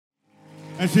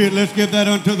That's it. Let's give that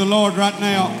unto the Lord right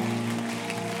now.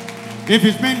 If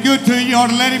it's been good to you, you ought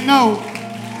to let him know.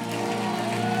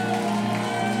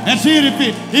 That's it.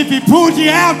 If he pulled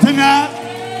you out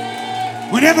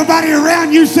tonight, when everybody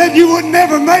around you said you would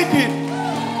never make it,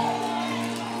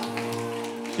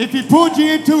 if he pulled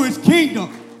you into his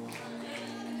kingdom,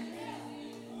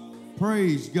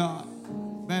 praise God.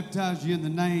 Baptize you in the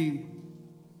name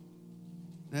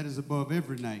that is above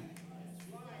every name.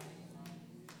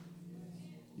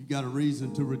 You've got a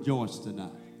reason to rejoice tonight.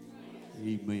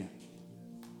 Amen.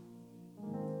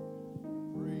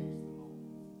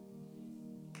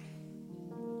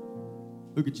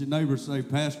 Look at your neighbor, say,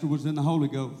 Pastor was in the Holy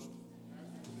Ghost.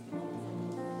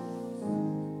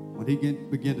 When he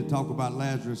began to talk about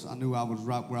Lazarus, I knew I was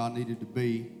right where I needed to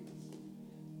be.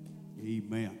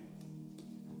 Amen.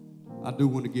 I do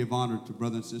want to give honor to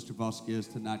Brother and Sister Vasquez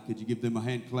tonight. Could you give them a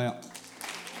hand clap?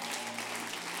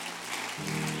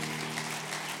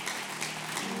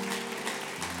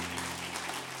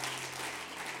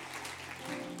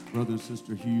 Brother and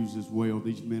Sister Hughes as well,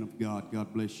 these men of God,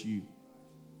 God bless you.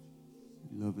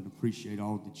 We love and appreciate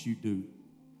all that you do.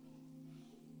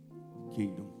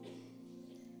 Kingdom.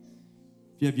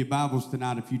 If you have your Bibles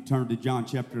tonight, if you turn to John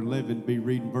chapter 11, be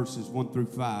reading verses 1 through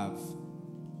 5.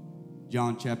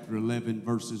 John chapter 11,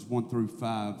 verses 1 through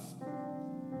 5.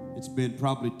 It's been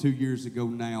probably 2 years ago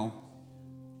now.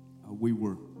 We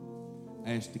were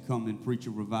asked to come and preach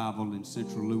a revival in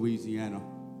central Louisiana.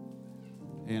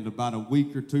 And about a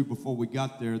week or two before we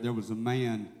got there, there was a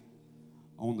man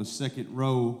on the second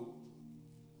row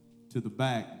to the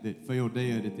back that fell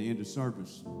dead at the end of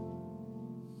service.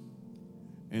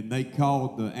 And they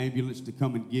called the ambulance to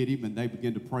come and get him, and they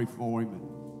began to pray for him. And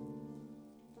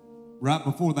right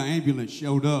before the ambulance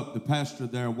showed up, the pastor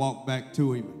there walked back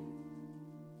to him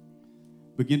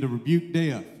and began to rebuke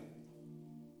death.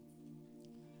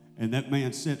 And that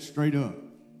man sat straight up.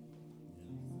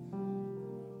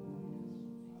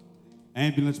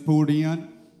 Ambulance pulled in.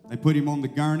 They put him on the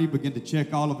gurney, began to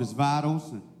check all of his vitals,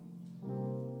 and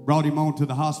brought him on to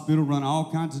the hospital, run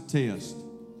all kinds of tests.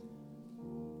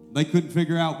 They couldn't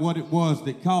figure out what it was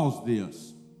that caused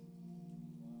this.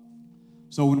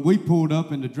 So when we pulled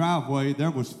up in the driveway, there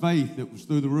was faith that was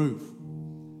through the roof.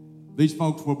 These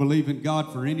folks were believing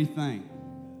God for anything.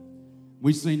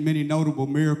 We've seen many notable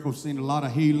miracles, seen a lot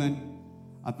of healing.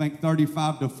 I think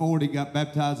 35 to 40 got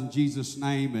baptized in Jesus'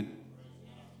 name, and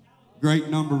great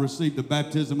number received the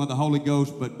baptism of the Holy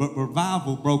Ghost, but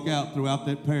revival broke out throughout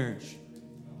that parish.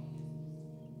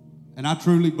 And I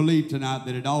truly believe tonight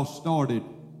that it all started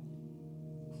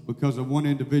because of one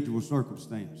individual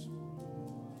circumstance.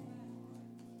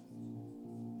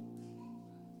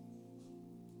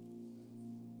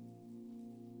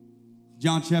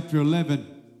 John chapter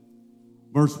 11,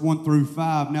 verse 1 through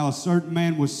 5. Now a certain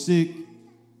man was sick,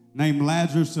 named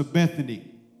Lazarus of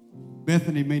Bethany.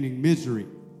 Bethany meaning misery.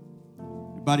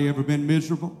 Anybody ever been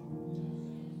miserable?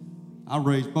 I'll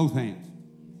raise both hands.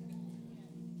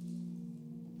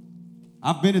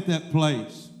 I've been at that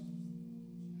place.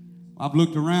 I've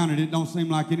looked around and it don't seem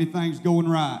like anything's going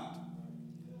right.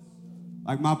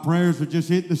 Like my prayers are just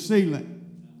hitting the ceiling.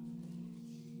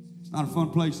 It's not a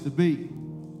fun place to be.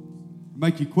 It'll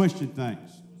make you question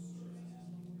things.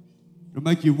 It'll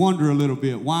make you wonder a little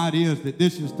bit why it is that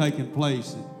this is taking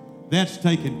place and that's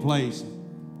taking place.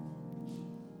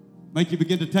 Make you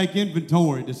begin to take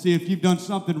inventory to see if you've done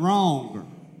something wrong.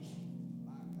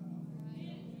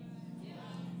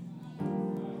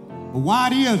 But why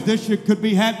it is this could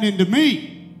be happening to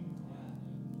me.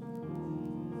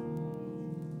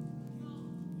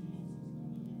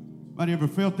 Anybody ever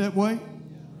felt that way?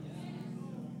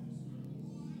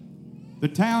 The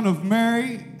town of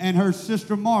Mary and her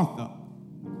sister Martha.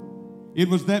 It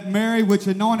was that Mary which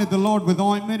anointed the Lord with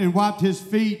ointment and wiped his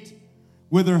feet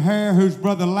with her hair, whose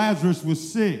brother Lazarus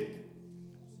was sick.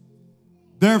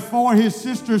 Therefore his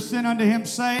sister sent unto him,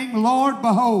 saying, Lord,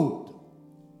 behold,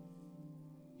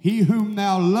 he whom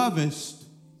thou lovest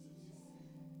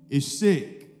is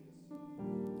sick.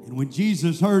 And when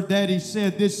Jesus heard that, he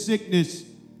said, this sickness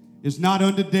is not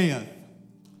unto death,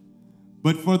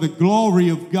 but for the glory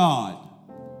of God,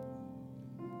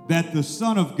 that the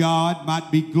Son of God might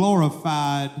be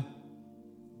glorified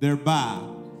thereby.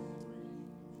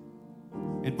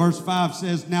 And verse 5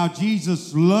 says, now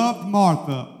Jesus loved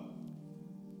Martha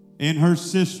and her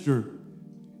sister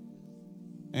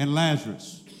and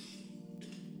Lazarus.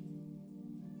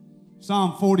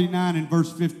 Psalm 49 and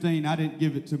verse 15. I didn't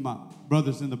give it to my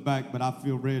brothers in the back, but I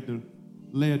feel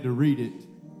led to read it.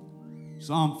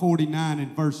 Psalm 49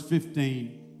 and verse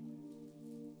 15.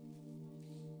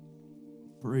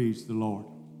 Praise the Lord.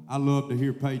 I love to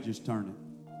hear pages turning.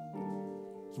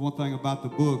 It's one thing about the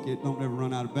book, it don't ever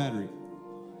run out of battery.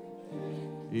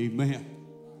 Amen.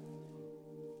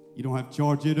 You don't have to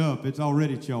charge it up. It's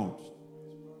already charged.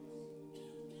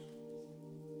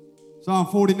 Psalm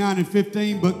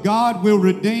 49:15, but God will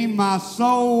redeem my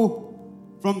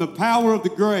soul from the power of the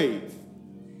grave,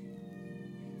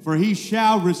 for he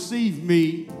shall receive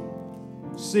me,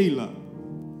 Selah.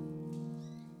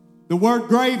 The word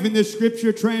grave in this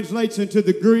scripture translates into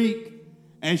the Greek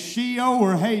as Sheol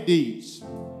or Hades,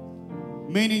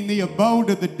 meaning the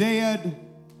abode of the dead,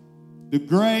 the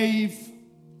grave,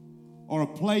 or a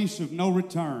place of no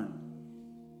return.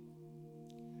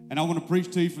 And I want to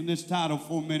preach to you from this title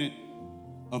for a minute,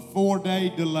 a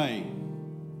 4-day delay.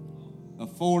 A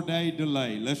 4-day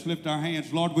delay. Let's lift our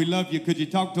hands. Lord, we love you. Could you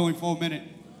talk to him for a minute?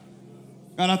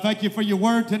 God, I thank you for your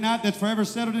word tonight that's forever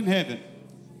settled in heaven.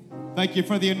 Thank you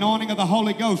for the anointing of the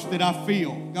Holy Ghost that I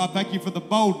feel. God, thank you for the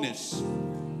boldness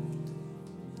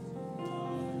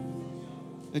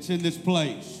that's in this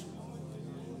place.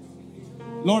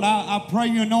 Lord, I pray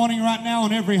your anointing right now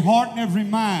on every heart and every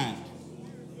mind.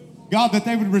 God, that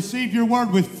they would receive your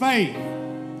word with faith.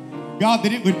 God,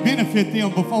 that it would benefit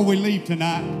them before we leave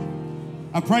tonight.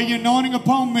 I pray your anointing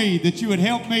upon me, that you would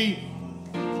help me,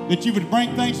 that you would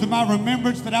bring things to my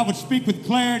remembrance, that I would speak with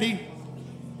clarity,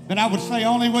 that I would say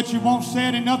only what you want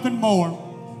said and nothing more.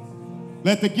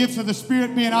 Let the gifts of the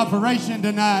Spirit be in operation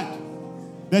tonight,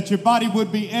 that your body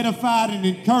would be edified and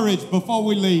encouraged before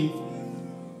we leave.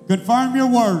 Confirm your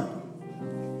word.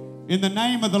 In the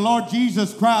name of the Lord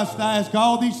Jesus Christ, I ask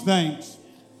all these things.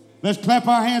 Let's clap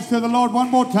our hands to the Lord one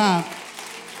more time.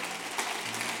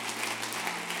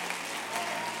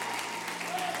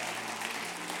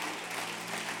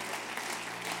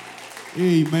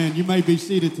 Amen. You may be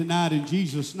seated tonight in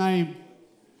Jesus' name.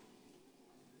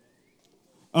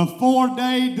 A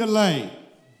 4-day delay.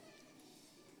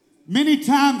 Many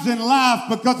times in life,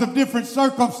 because of different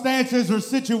circumstances or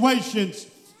situations,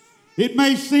 it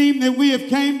may seem that we have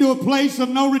came to a place of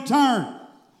no return.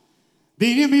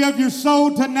 The enemy of your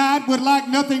soul tonight would like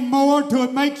nothing more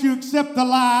to make you accept the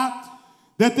lie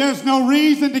that there's no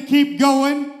reason to keep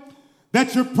going,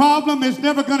 that your problem is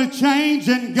never going to change,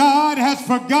 and God has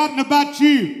forgotten about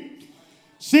you.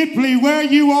 Simply where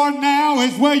you are now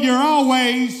is where you're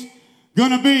always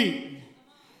going to be.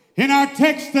 In our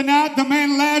text tonight, the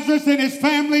man Lazarus and his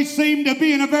family seem to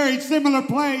be in a very similar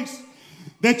place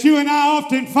that you and I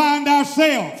often find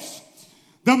ourselves.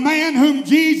 The man whom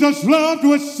Jesus loved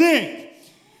was sick.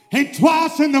 And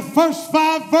twice in the first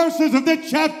 5 verses of this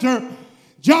chapter,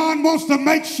 John wants to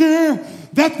make sure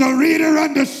that the reader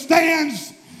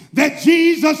understands that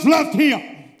Jesus loved him.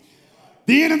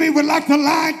 The enemy would like to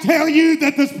lie and tell you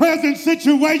that this present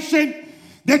situation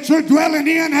that you're dwelling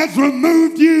in has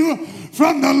removed you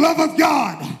from the love of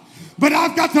God. But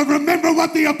I've got to remember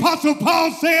what the Apostle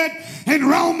Paul said in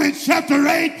Romans chapter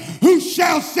 8, who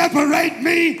shall separate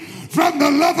me from the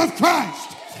love of Christ?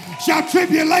 Shall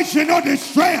tribulation or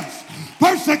distress,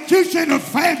 persecution or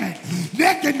famine,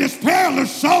 nakedness, peril or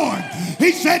sword?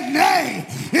 He said, nay,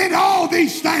 in all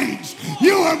these things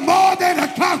you are more than a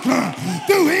conqueror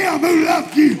through him who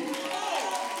loved you.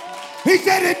 He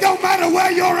said, it don't matter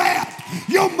where you're at,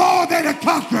 you're more than a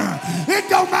conqueror. It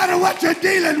don't matter what you're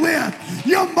dealing with,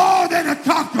 you're more than a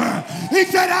conqueror. He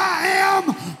said, I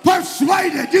am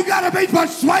persuaded. You got to be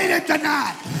persuaded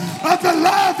tonight of the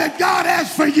love that God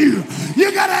has for you.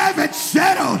 You got to have it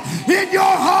settled in your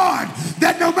heart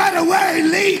that no matter where he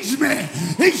leads me,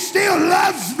 he still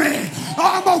loves me.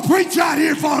 Oh, I'm going to preach out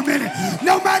here for a minute.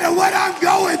 No matter what I'm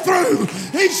going through,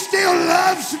 he still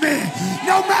loves me.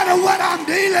 No matter what I'm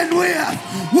dealing with,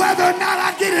 whether or not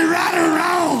I get it right or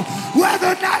wrong, whether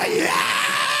or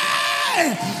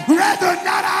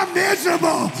not I'm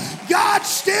miserable, God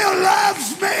still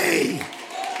loves me.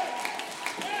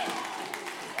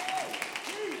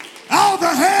 All the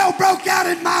hell broke out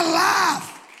in my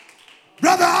life,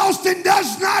 Brother Austin,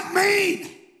 does not mean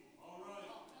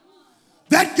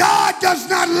that God does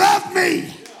not love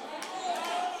me.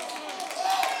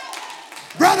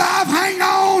 Brother, I've hang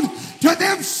on to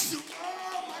them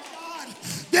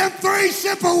 3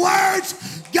 simple words,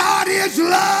 God is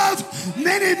love,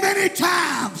 many, many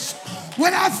times.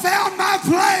 When I found my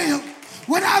place,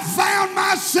 when I found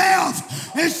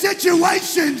myself in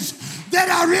situations that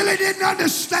I really didn't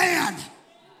understand,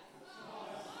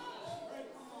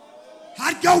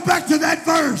 I'd go back to that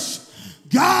verse.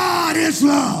 God is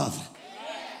love.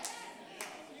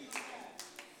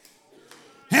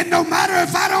 And no matter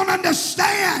if I don't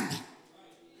understand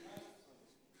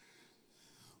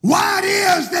why it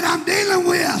is that I'm dealing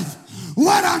with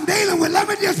what I'm dealing with, let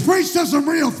me just preach to some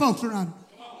real folks around.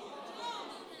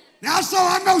 Now, so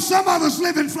I know some of us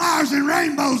live in flowers and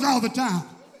rainbows all the time.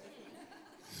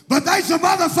 But there's some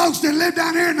other folks that live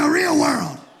down here in the real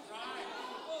world,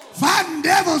 fighting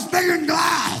devils bigger than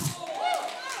Goliath.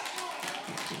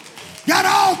 Got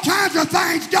all kinds of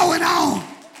things going on.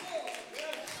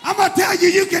 I'm going to tell you,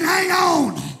 you can hang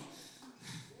on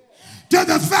to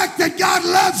the fact that God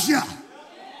loves you,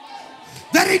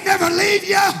 that he'd never leave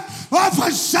you or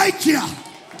forsake you,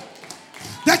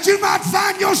 that you might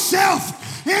find yourself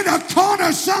in a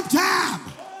corner sometime.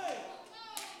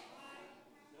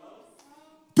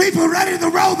 People ready to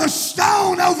roll the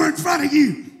stone over in front of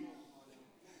you.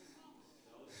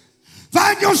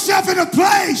 Find yourself in a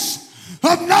place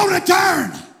of no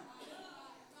return.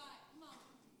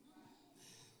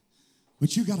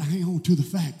 But you got to hang on to the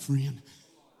fact, friend,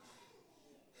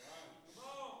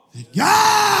 that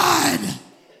God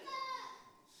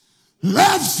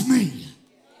loves me.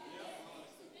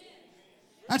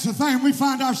 That's the thing. We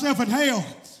find ourselves in hell,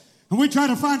 and we try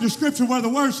to find a scripture where the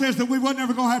word says that we weren't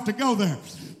never going to have to go there.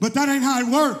 But that ain't how it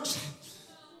works.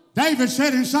 David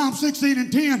said in Psalm 16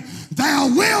 and 10,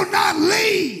 thou wilt not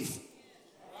leave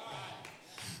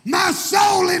my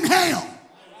soul in hell,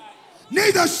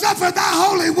 neither suffer thy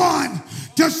Holy One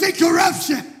to see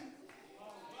corruption.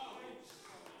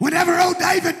 Whenever old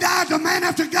David died, the man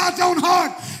after God's own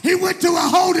heart, he went to a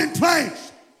holding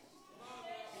place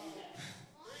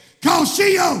called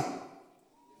Sheol.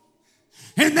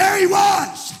 And there he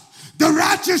was, the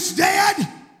righteous dead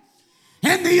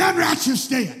and the unrighteous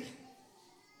dead.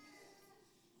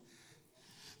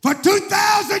 For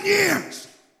 2,000 years.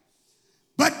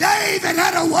 But David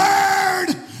had a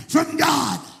word from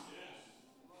God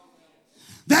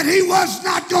that he was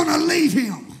not going to leave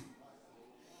him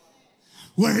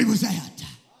where he was at.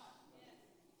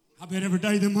 I bet every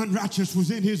day them unrighteous was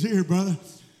in his ear, brother,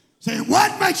 saying,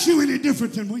 what makes you any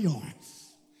different than we are?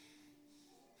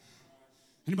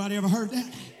 Anybody ever heard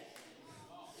that?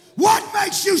 What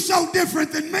makes you so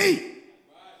different than me?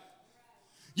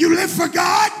 You live for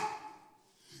God.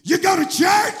 You go to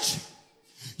church.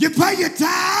 You pay your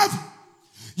tithe.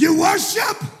 You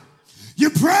worship. You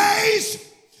praise.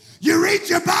 You read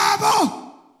your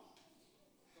Bible.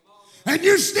 And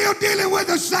you're still dealing with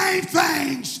the same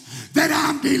things that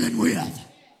I'm dealing with.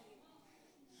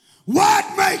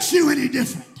 What makes you any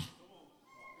different?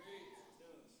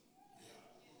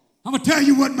 I'm going to tell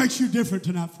you what makes you different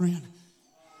tonight, friend.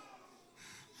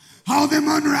 All them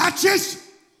unrighteous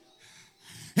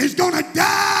is going to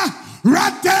die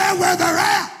right there where they're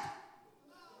at.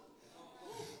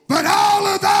 But all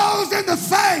of those in the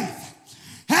faith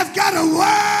have got a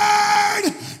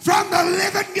word from the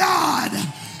living God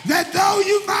that though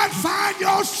you might find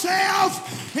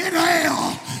yourself in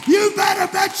hell, you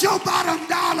better bet your bottom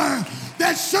dollar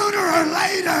that sooner or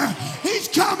later he's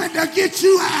coming to get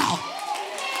you out.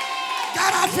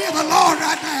 God, I feel the Lord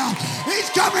right now. He's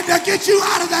coming to get you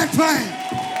out of that place.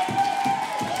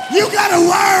 You got a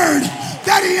word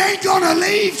that he ain't going to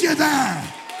leave you there.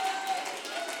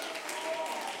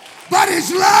 But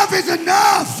his love is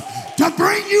enough to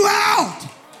bring you out.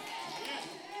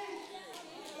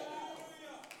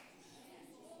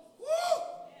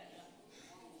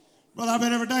 Well, I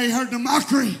bet every day he heard the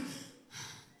mockery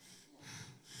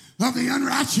of the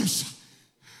unrighteous.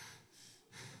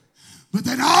 But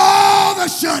then all of a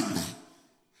sudden,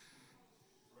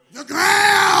 the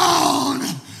ground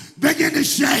began to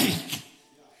shake.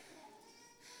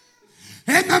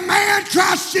 And the man,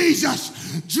 Christ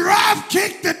Jesus,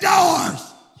 drop-kicked the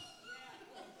doors.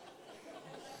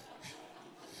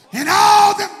 And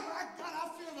all them, God, I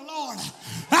feel the Lord,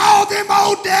 all them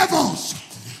old devils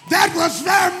that was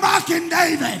there mocking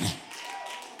David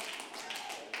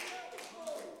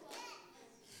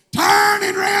turned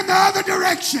and ran the other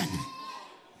direction.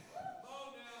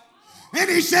 And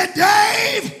he said,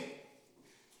 Dave,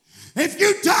 if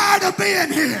you're tired of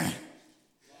being here,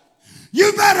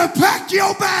 you better pack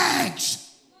your bags.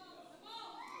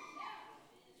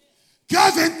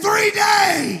 Because in 3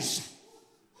 days,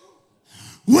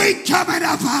 we coming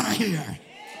up out of here.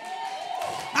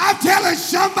 I'm telling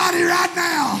somebody right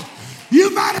now, you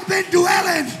might have been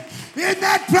dwelling in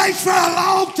that place for a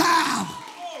long time.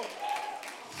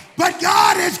 But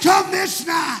God has come this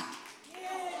night.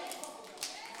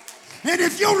 And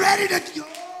if you're ready to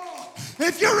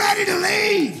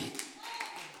leave,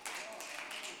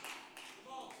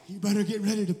 you better get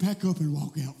ready to pack up and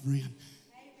walk out, friend.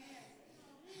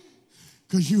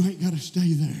 Because you ain't got to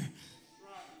stay there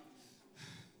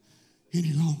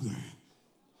any longer.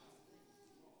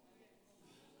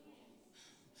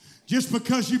 Just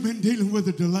because you've been dealing with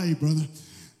a delay, brother,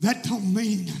 that don't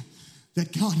mean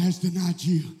that God has denied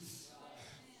you.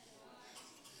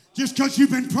 Just because you've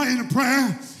been praying a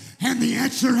prayer and the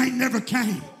answer ain't never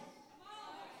came,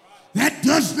 that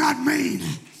does not mean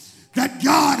that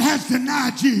God has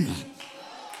denied you.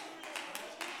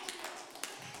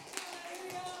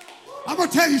 I'm going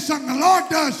to tell you something. The Lord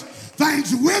does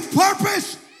things with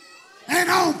purpose and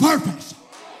on purpose.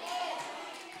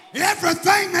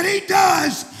 Everything that he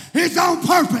does is on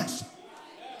purpose.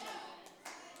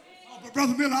 Oh, but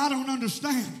Brother Miller, I don't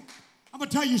understand. I'm going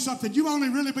to tell you something. You only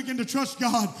really begin to trust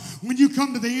God when you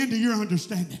come to the end of your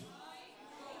understanding.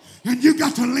 And you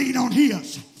got to lean on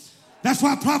his. That's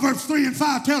why Proverbs 3 and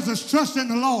 5 tells us, trust in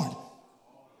the Lord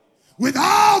with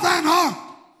all thine heart.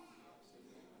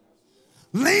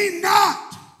 Lean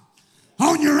not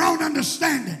on your own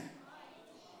understanding.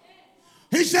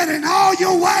 He said, in all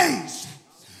your ways,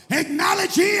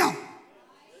 acknowledge him,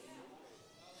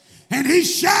 and he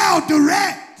shall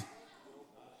direct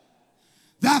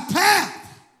thy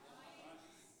path.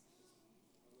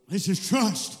 This is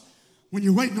trust. When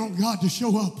you're waiting on God to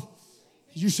show up,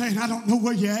 you're saying, I don't know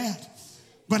where you're at,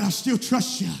 but I still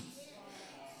trust you.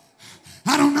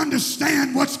 I don't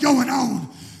understand what's going on,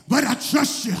 but I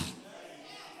trust you.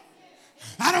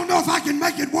 I don't know if I can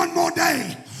make it one more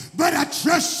day, but I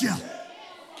trust you.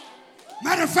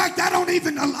 Matter of fact, I don't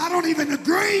even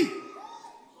agree.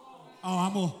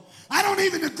 I don't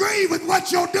even agree with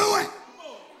what you're doing.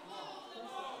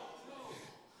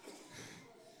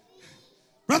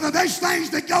 Brother, there's things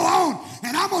that go on,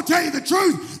 and I'm going to tell you the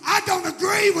truth. I don't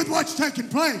agree with what's taking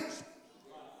place.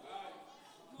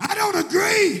 I don't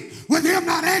agree with him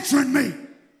not answering me.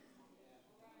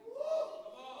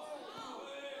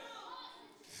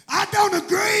 I don't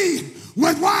agree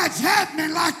with why it's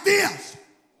happening like this.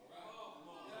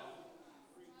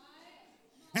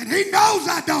 And he knows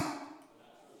I don't,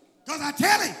 because I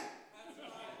tell him.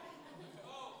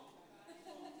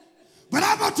 But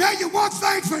I'm going to tell you one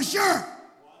thing for sure.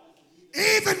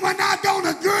 Even when I don't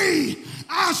agree,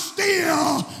 I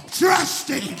still trust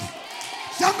him.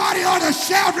 Somebody ought to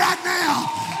shout right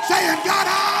now, saying, God,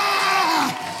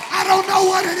 I don't know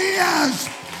what it is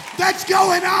that's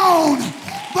going on,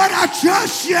 but I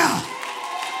trust you.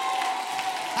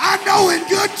 I know in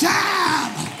good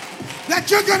time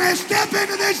that you're going to step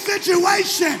into this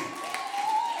situation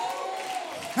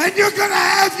and you're going to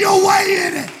have your way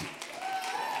in it.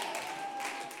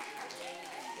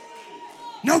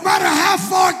 No matter how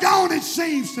far gone it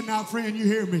seems tonight, friend, you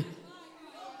hear me.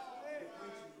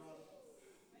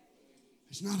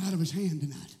 It's not out of his hand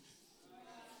tonight.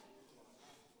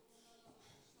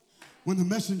 When the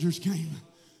messengers came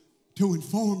to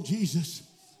inform Jesus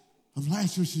of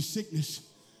Lazarus' sickness,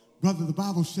 brother, the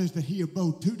Bible says that he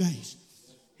abode 2 days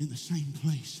in the same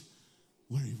place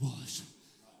where he was.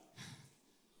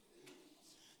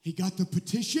 He got the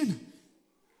petition.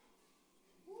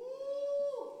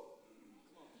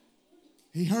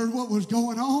 He heard what was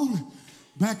going on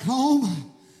back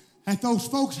home at those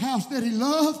folks' house that he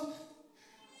loved.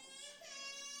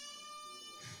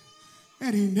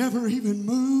 And he never even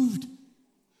moved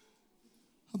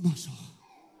a muscle.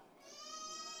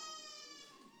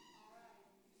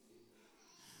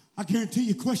 I guarantee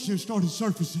you questions started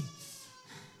surfacing.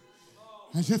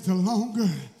 As if the longer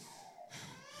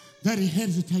that he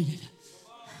hesitated,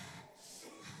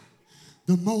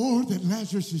 the more that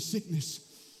Lazarus' sickness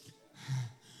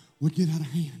would get out of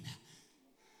hand.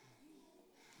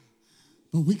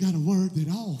 But we got a word that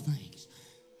all things.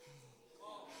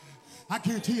 I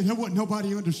guarantee you there wasn't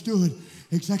nobody understood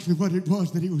exactly what it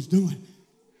was that he was doing.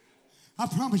 I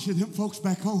promise you, them folks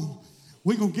back home,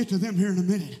 we're going to get to them here in a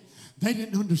minute. They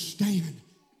didn't understand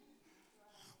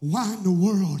why in the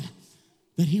world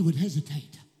that he would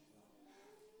hesitate.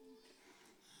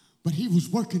 But he was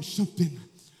working something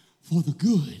for the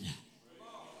good.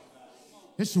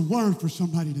 It's a word for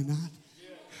somebody tonight.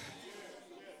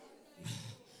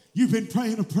 You've been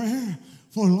praying a prayer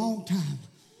for a long time.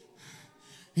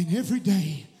 And every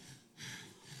day,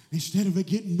 instead of it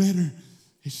getting better,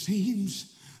 it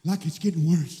seems like it's getting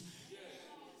worse.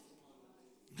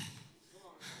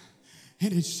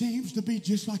 And it seems to be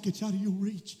just like it's out of your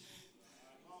reach.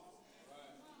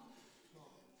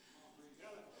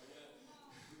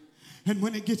 And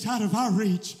when it gets out of our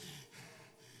reach,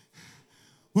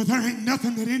 well, there ain't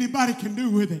nothing that anybody can do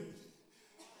with it.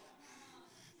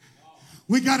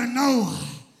 We got to know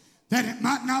that it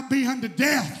might not be unto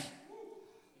death,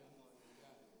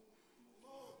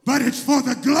 but it's for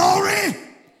the glory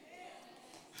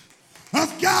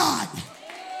of God,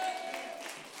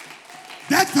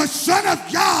 that the Son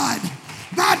of God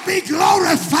might be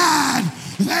glorified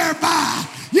thereby.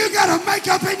 You got to make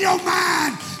up in your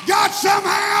mind, God,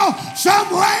 somehow, some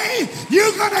way,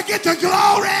 you're going to get the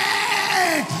glory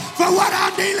for what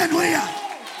I'm dealing with.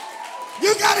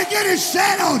 You got to get it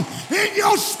settled in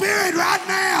your spirit right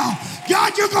now.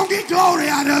 God, you're going to get glory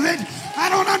out of it. I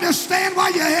don't understand why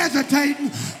you're hesitating,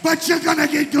 but you're going to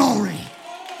get glory.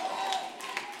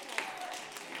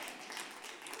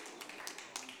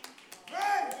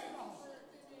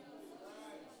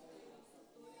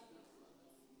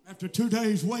 After 2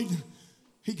 days waiting,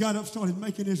 he got up, started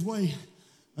making his way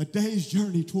a day's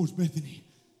journey towards Bethany.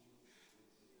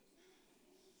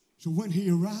 So when he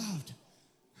arrived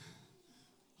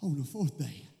on the 4th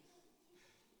day,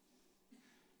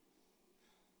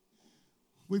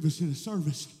 we was in a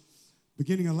service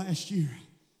beginning of last year,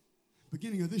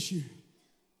 beginning of this year.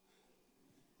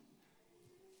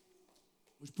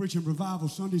 Was preaching revival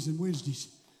Sundays and Wednesdays,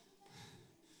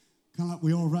 kind of like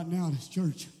we are right now at this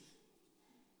church.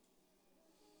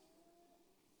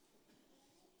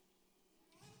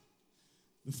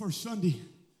 The first Sunday,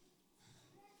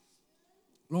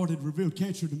 Lord had revealed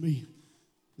cancer to me,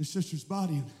 his sister's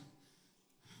body, and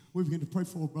we began to pray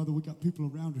for her, brother. We got people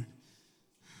around her.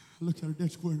 I looked at her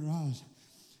dead square in her eyes.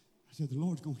 I said, the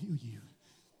Lord's going to heal you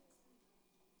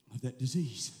of that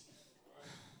disease.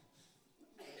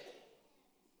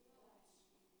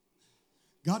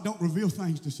 God don't reveal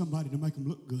things to somebody to make them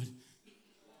look good.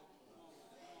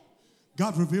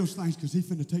 God reveals things because he's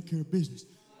finna take care of business.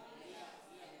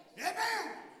 Amen.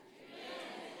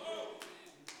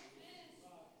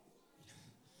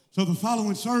 So the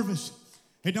following service,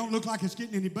 it don't look like it's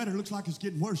getting any better. It looks like it's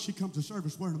getting worse. She comes to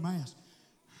service wearing a mask.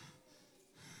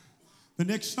 The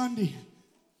next Sunday,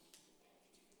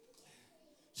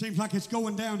 seems like it's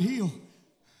going downhill.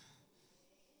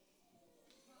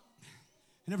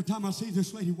 And every time I see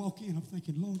this lady walk in, I'm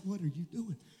thinking, Lord, what are you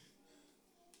doing?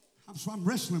 I'm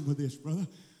wrestling with this, brother.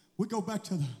 We go back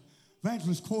to the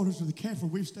Evangelist quarters of the camp where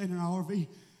we've stayed in our RV,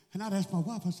 and I'd ask my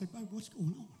wife, I said, babe, what's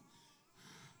going on?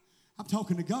 I'm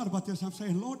talking to God about this. I'm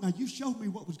saying, Lord, now you showed me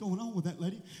what was going on with that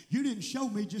lady. You didn't show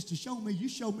me just to show me. You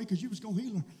showed me because you was going to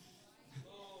heal her.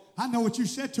 I know what you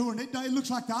said to her, and it looks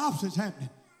like the opposite's happening.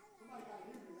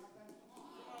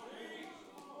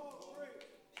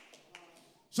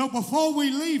 So before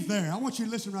we leave there, I want you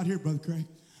to listen right here, Brother Craig.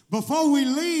 Before we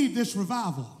leave this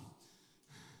revival,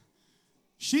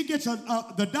 she gets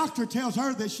the doctor tells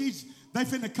her that they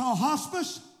finna call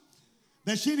hospice,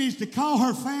 that she needs to call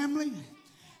her family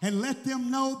and let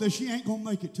them know that she ain't gonna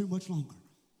make it too much longer.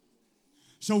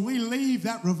 So we leave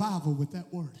that revival with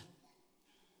that word.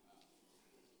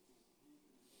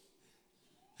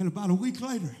 And about a week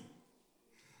later,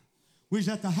 we was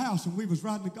at the house and we was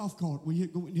riding the golf cart. We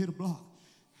hit a block.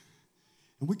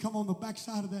 And we come on the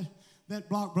backside of that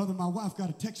block, brother. My wife got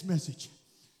a text message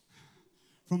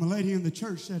from a lady in the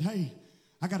church, said, hey,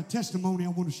 I got a testimony I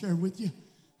want to share with you.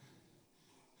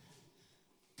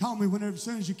 Call me whenever, as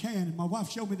soon as you can. And my wife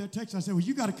showed me that text. I said, well,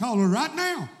 you got to call her right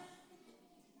now.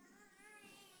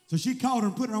 So she called her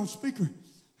and put her on speaker.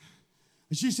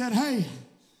 And she said, hey,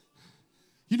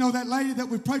 you know that lady that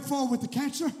we prayed for with the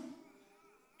cancer?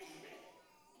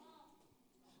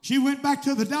 She went back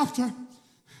to the doctor,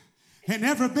 and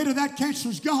every bit of that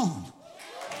cancer's gone.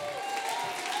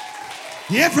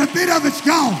 Every bit of it's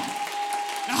gone.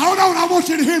 Now, hold on, I want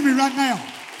you to hear me right now.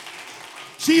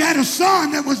 She had a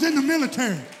son that was in the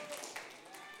military.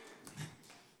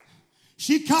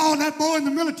 She called that boy in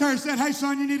the military and said, hey,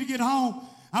 son, you need to get home.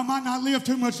 I might not live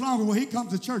too much longer. Well, he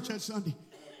comes to church that Sunday.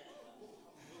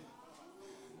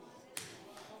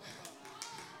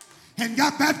 And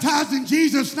got baptized in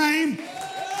Jesus' name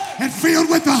and filled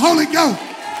with the Holy Ghost.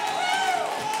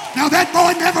 Now, that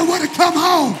boy never would have come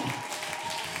home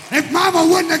if mama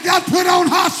wouldn't have got put on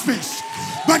hospice.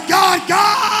 But God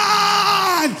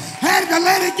had to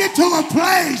let it get to a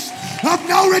place of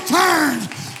no return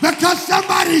because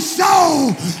somebody's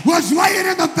soul was weighing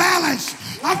in the balance.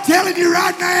 I'm telling you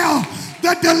right now,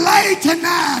 the delay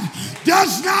tonight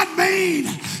does not mean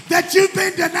that you've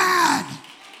been denied.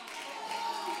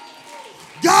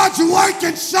 God's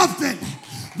working something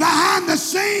behind the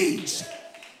scenes.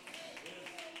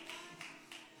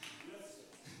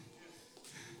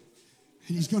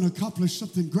 And he's going to accomplish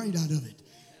something great out of it.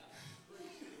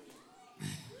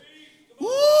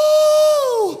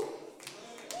 Woo!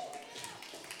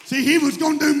 See, he was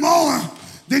going to do more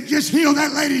than just heal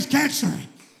that lady's cancer.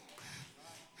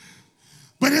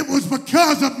 But it was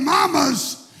because of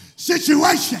mama's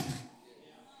situation.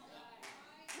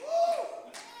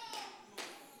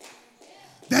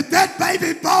 That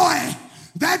baby boy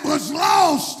that was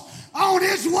lost on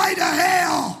his way to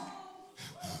hell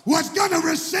was going to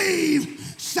receive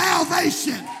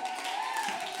salvation.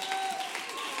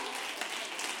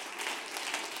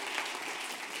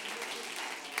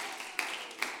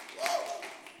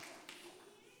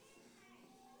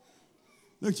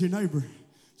 Look at your neighbor.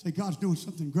 Say, God's doing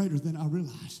something greater than I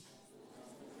realize.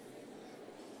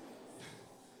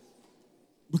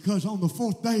 Because on the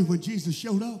fourth day when Jesus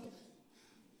showed up,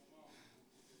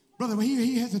 brother,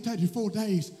 he hesitated 4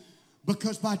 days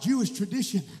because by Jewish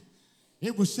tradition,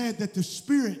 it was said that the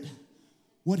spirit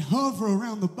would hover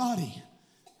around the body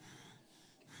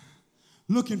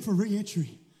looking for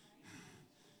re-entry.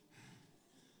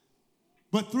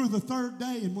 But through the third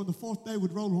day and when the fourth day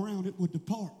would roll around, it would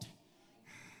depart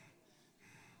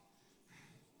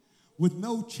with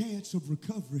no chance of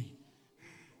recovery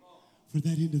for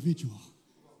that individual.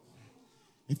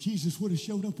 If Jesus would have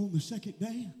showed up on the second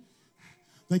day,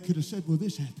 they could have said, well,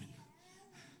 this happened.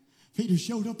 If he'd have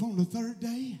showed up on the third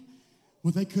day,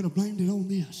 well, they could have blamed it on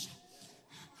this.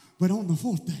 But on the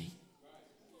fourth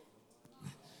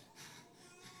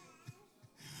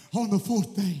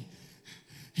day,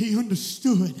 he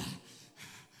understood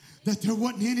that there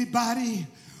wasn't anybody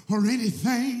or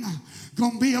anything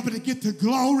going to be able to get the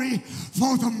glory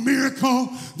for the miracle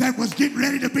that was getting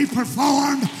ready to be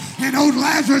performed in old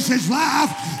Lazarus'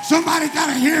 life. Somebody got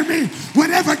to hear me.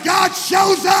 Whenever God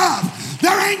shows up,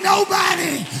 there ain't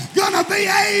nobody going to be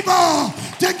able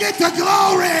to get the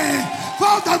glory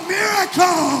for the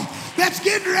miracle that's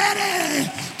getting ready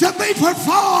to be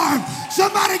performed.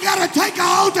 Somebody got to take a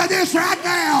hold of this right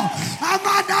now. I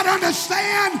might not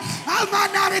understand. I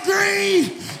might not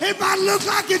agree. It might look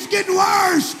like it's getting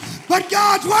worse, but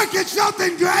God's working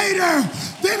something greater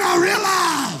than I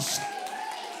realized.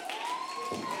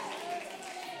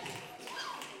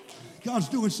 God's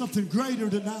doing something greater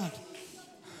tonight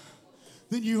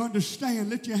than you understand.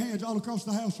 Lift your hands all across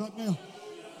the house right now.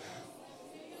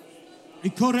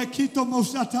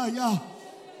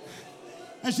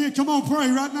 That's it. Come on,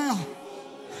 pray right now.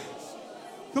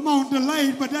 Come on,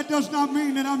 delayed, but that does not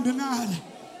mean that I'm denied.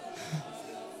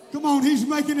 Come on, he's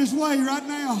making his way right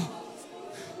now.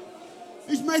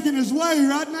 He's making his way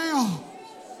right now.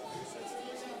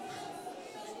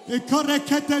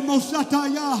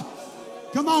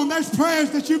 Come on, there's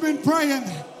prayers that you've been praying.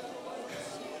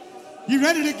 You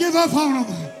ready to give up on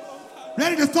them?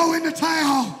 Ready to throw in the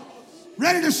towel?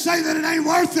 Ready to say that it ain't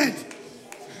worth it?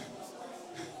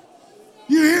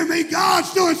 You hear me?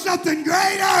 God's doing something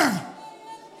greater.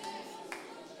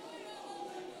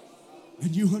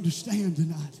 And you understand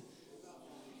tonight.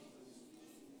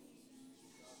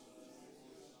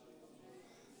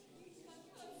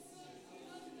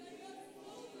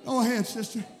 Go ahead,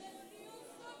 sister.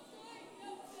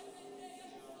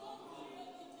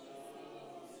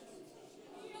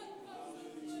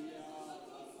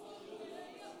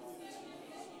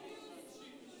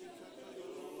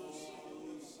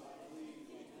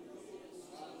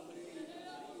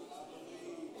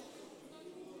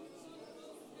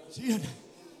 See it?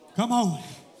 Come on.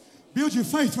 Build your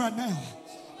faith right now.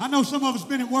 I know some of us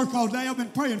been at work all day. I've been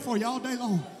praying for you all day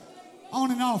long.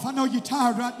 On and off. I know you're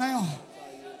tired right now.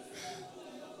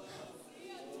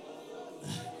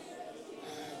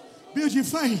 Build your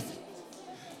faith.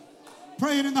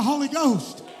 Praying in the Holy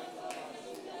Ghost.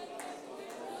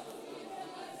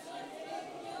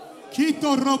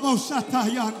 Kito robo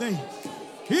satayande.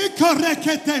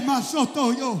 Ikorekete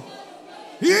masoto yo.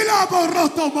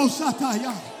 Ilaboroto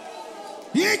mosataya.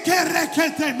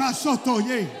 Ikerekete masoto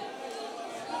ye.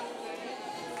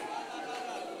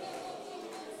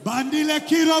 Bandile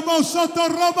kiro mosoto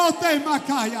robote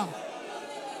makaya.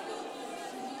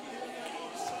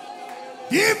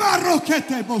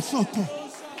 Imarokete mosoto.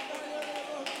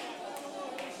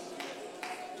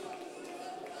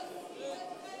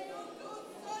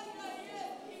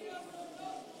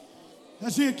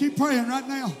 That's it. Keep praying right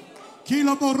now.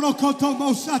 Kilo borokoto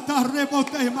mosata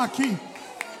rebote maki.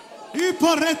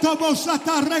 Iporeto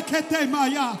mosata rekete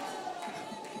maya.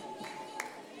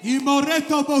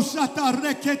 Imoreto mosata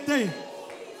rekete.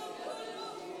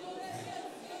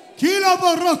 Kilo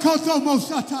borokoto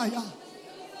mosataya.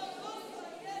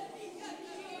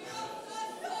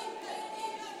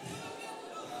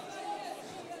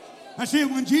 That's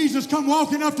it. When Jesus come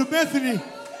walking up to Bethany,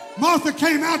 Martha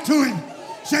came out to him,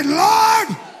 said, Lord,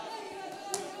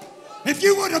 if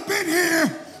you would have been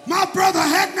here, my brother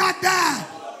had not died.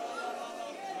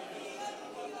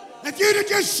 If you'd have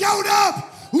just showed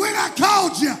up when I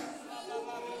called you.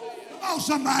 Come on,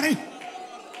 somebody.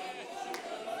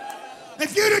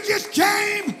 If you'd have just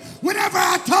came whenever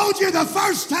I told you the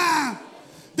first time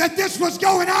that this was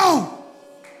going on,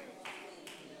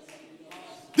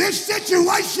 this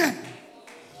situation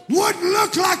wouldn't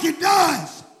look like it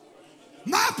does.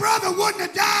 My brother wouldn't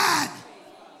have died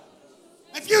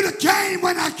if you'd have came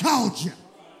when I called you.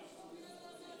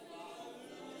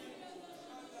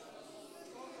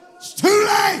 It's too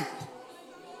late.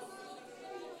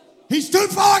 He's too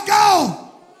far gone.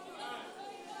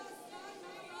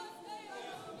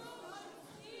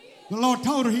 The Lord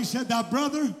told her, he said, thy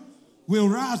brother will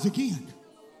rise again.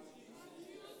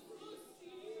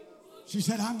 She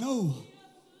said, I know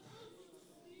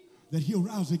that he'll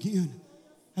rise again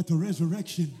at the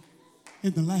resurrection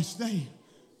in the last day.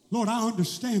 Lord, I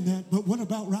understand that, but what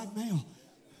about right now?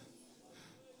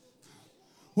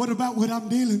 What about what I'm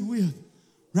dealing with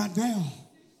right now?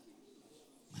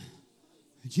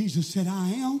 Jesus said, I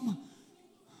am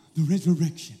the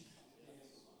resurrection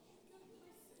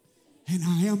and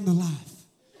I am the life.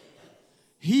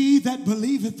 He that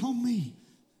believeth on me,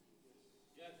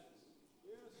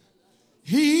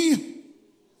 he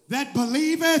that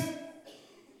believeth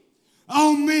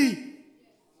on me,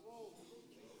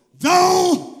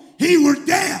 though he were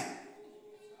dead,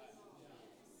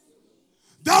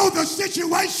 though the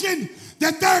situation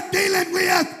that they're dealing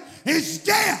with is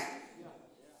death,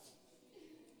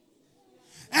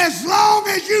 as long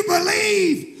as you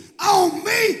believe on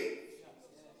me,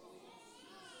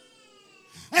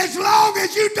 as long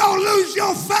as you don't lose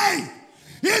your faith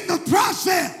in the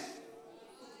process,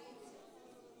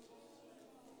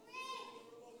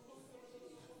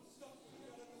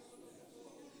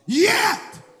 yet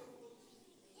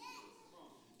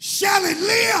shall it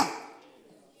live.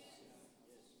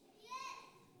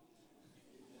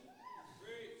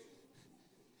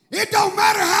 It don't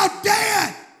matter how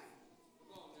dead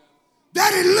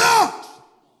that it looks.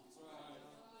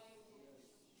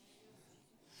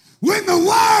 When the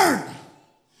word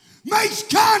makes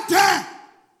contact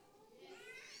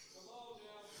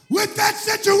with that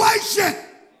situation,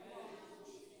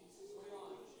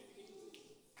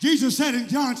 Jesus said in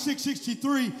John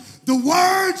 6:63, the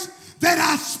words that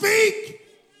I speak,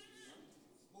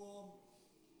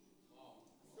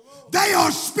 they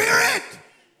are spirit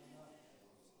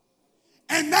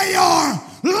and they are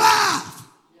life.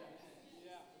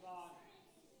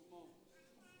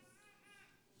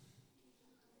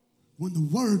 When the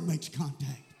word makes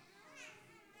contact.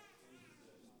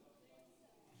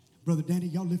 Brother Danny,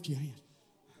 y'all lift your hands.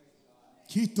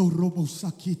 Kito robo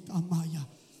sakita maya.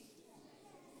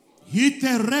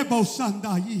 Hite rebo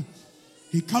sandai.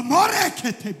 Hikamore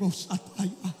kete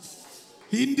bosataya.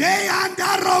 Hinde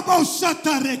anda robo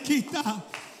satarekita.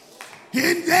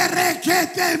 Hinde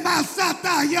rekete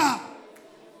masataya.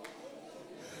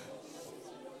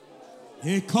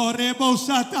 Hikorebo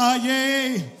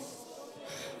sataye.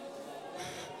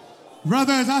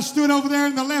 Brother, as I stood over there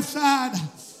on the left side,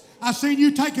 I seen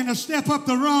you taking a step up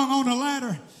the rung on the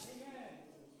ladder.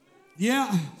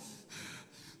 Yeah.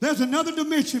 There's another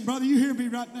dimension, brother. You hear me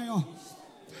right now.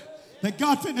 That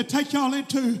God's finna take y'all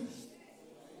into.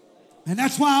 And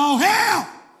that's why all hell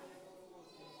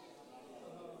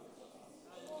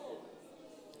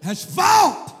has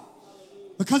fought.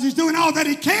 Because he's doing all that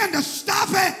he can to stop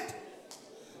it.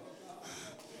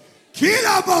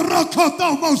 Kila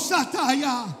borokoto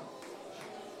mosataya.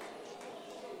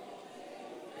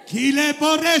 The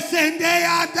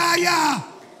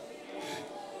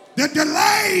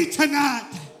delay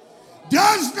tonight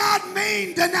does not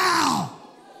mean denial.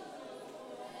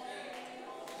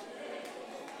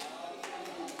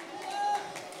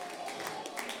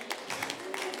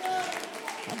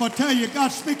 I'm going to tell you,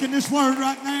 God's speaking this word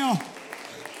right now.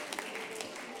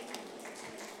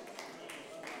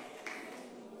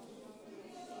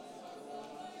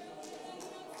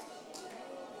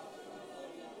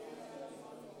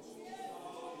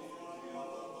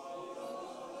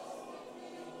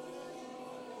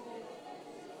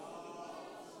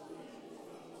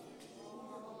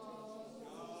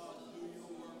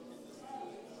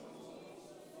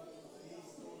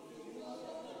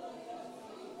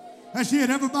 That's it.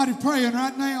 Everybody praying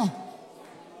right now.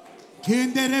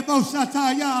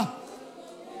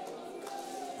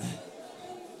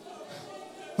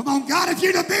 Come on, God, if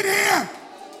you'd have been here,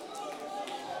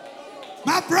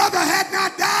 my brother had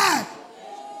not died.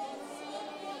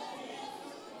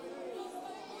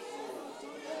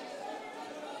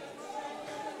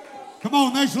 Come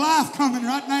on, there's life coming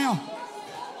right now.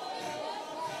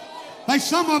 Like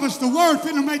some of us, the word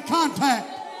finna make contact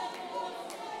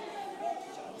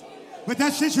with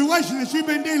that situation that you've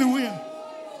been dealing with.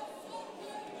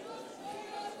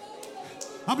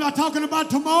 I'm not talking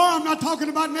about tomorrow. I'm not talking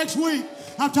about next week.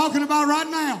 I'm talking about right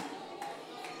now.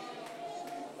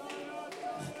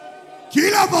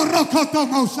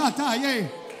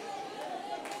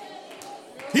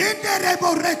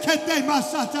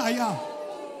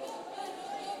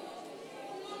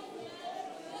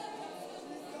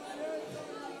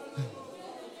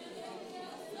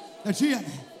 That's it.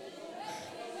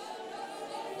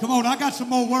 Come on, I got some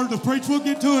more word to preach. We'll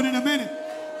get to it in a minute.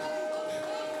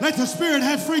 Let the Spirit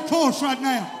have free course right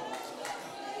now.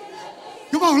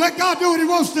 Come on, let God do what He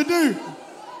wants to do.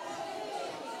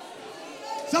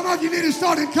 Some of you need to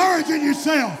start encouraging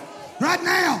yourself right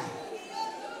now.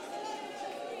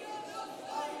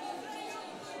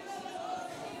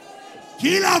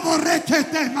 Kila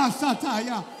borekete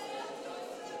masataya.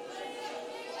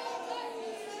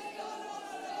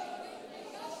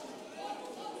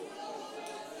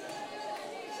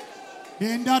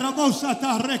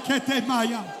 Indarabosata rekete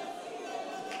maya.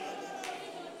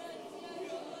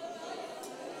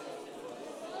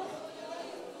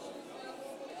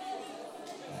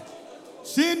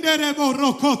 Sinderebo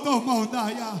rokoto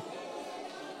mondaya.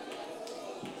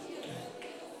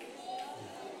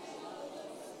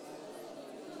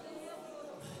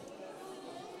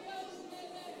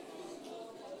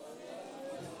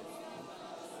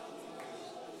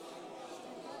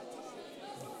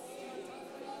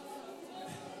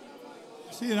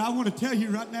 See, I want to tell you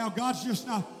right now, God's just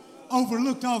not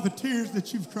overlooked all the tears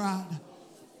that you've cried.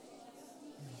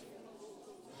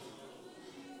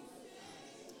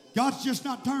 God's just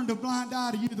not turned a blind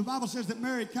eye to you. The Bible says that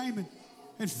Mary came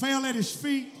and fell at His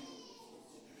feet.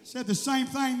 Said the same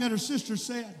thing that her sister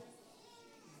said.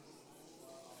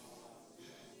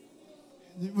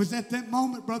 It was at that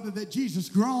moment, brother, that Jesus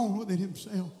groaned within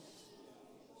Himself.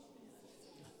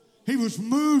 He was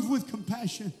moved with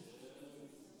compassion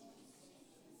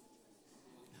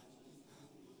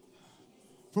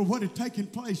for what had taken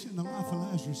place in the life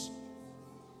of Lazarus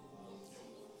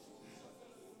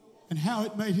and how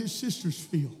it made his sisters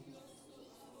feel.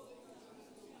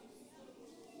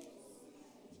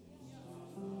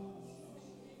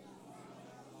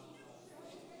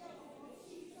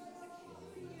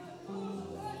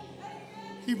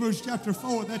 Hebrews chapter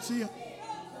 4, that's it.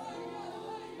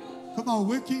 Come on,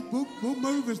 we'll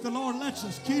move as the Lord lets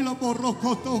us. Kila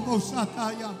borokoto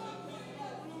mosataya.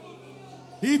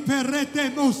 Iperete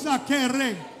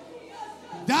mosakere.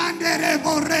 Dandere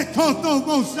borekoto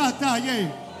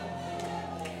mosataye.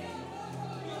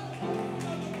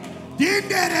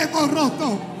 Dindere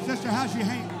boroto. Sister, how's your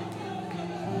hand?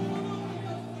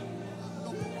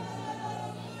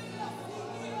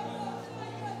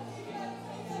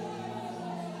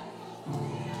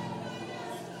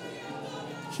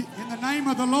 In the name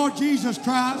of the Lord Jesus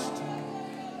Christ,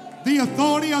 the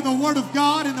authority of the Word of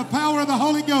God and the power of the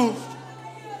Holy Ghost,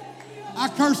 I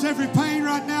curse every pain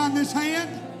right now in this hand.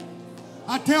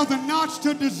 I tell the knots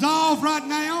to dissolve right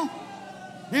now.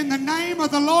 In the name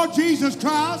of the Lord Jesus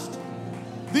Christ,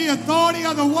 the authority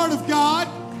of the Word of God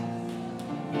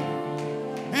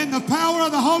and the power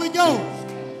of the Holy Ghost.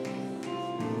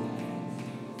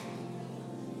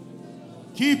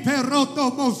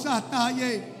 Kiperoto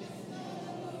mosataye.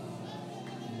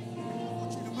 I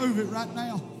want you to move it right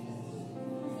now.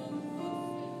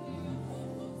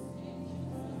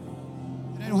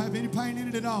 They don't have any pain in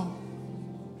it at all.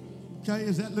 Okay,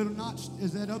 is that little knot,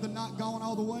 is that other knot gone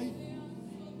all the way?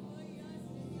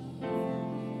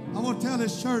 I want to tell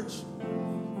this church,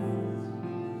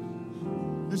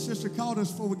 this sister called us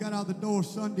before we got out the door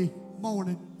Sunday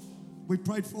morning. We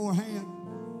prayed for her hand.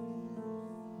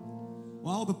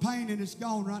 Well, all the pain in it's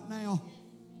gone right now.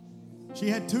 She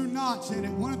had 2 knots in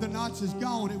it. One of the knots is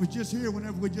gone. It was just here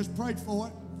whenever we just prayed for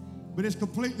it. But it's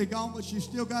completely gone, but she's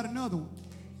still got another one.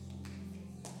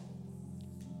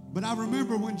 But I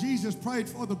remember when Jesus prayed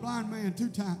for the blind man 2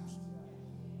 times.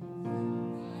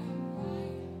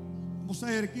 I'm going to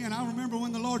say it again. I remember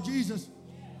when the Lord Jesus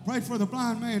prayed for the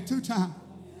blind man 2 times.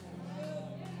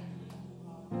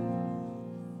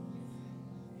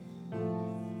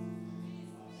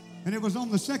 And it was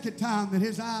on the second time that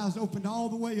his eyes opened all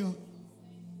the way up.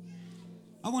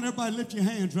 I want everybody to lift your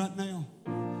hands right now.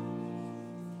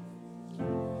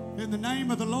 In the name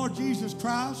of the Lord Jesus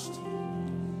Christ,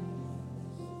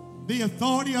 the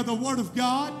authority of the Word of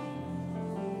God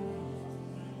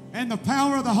and the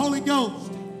power of the Holy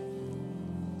Ghost,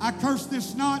 I curse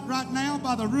this knot right now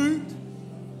by the root.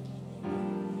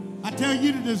 I tell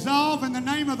you to dissolve in the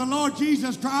name of the Lord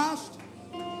Jesus Christ,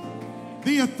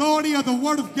 the authority of the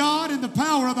Word of God and the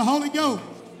power of the Holy Ghost.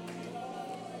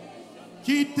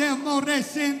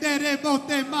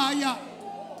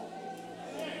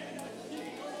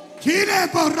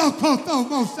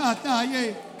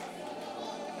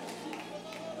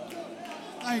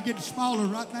 I ain't getting smaller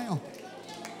right now.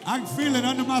 I can feel it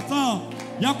under my thumb.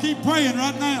 Y'all keep praying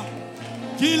right now.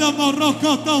 Kila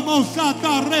morokoto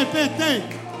mosata repete.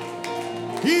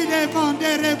 Ide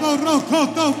mandere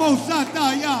morokoto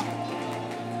mosata ya.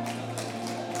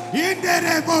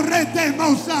 Indere morete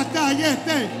mosata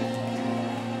yete.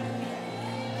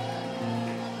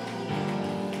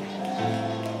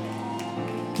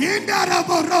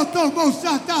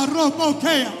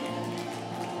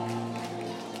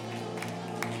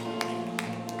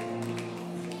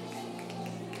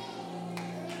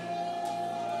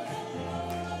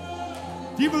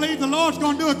 If you believe the Lord's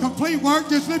going to do a complete work,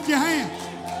 just lift your hands.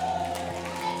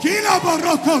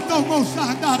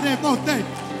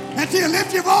 That's it.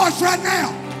 Lift your voice right now.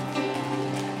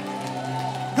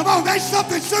 Come on, there's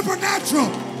something supernatural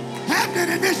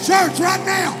happening in this church right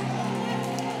now.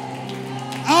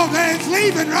 Oh, there it's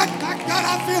leaving right now. God,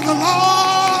 I feel the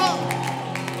Lord.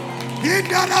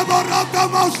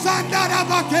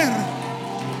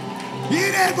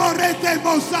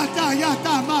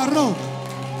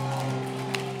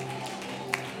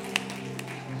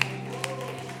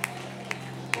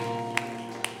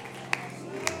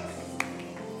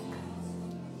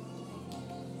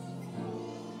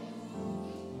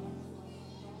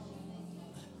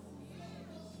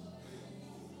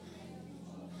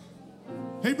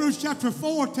 Hebrews chapter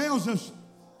 4 tells us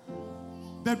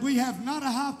that we have not a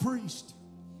high priest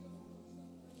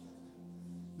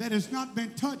that has not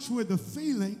been touched with the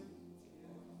feeling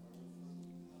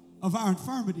of our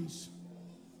infirmities,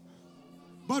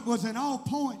 but was in all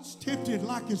points tempted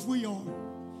like as we are.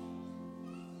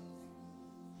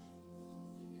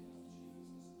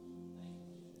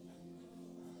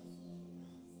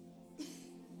 It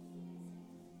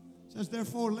says,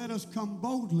 therefore, let us come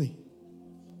boldly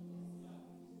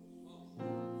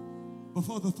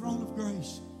before the throne of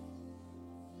grace,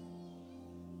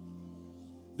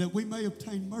 that we may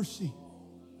obtain mercy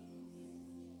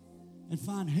and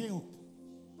find help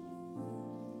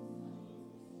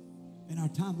in our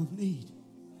time of need.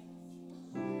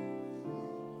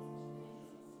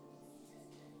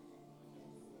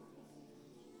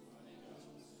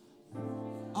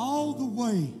 All the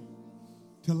way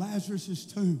to Lazarus'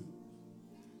 tomb,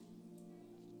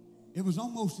 it was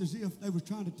almost as if they were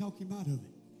trying to talk him out of it.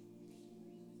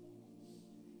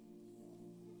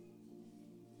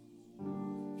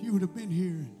 If you would have been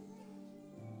here,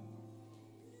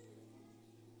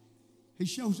 he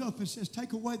shows up and says,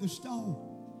 take away the stone.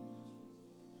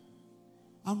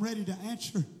 I'm ready to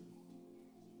answer.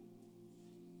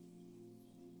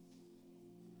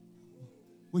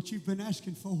 What you've been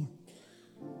asking for.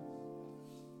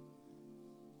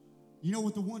 You know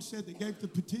what the one said that gave the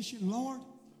petition? Lord,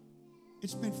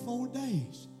 it's been 4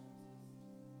 days.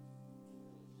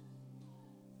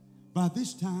 By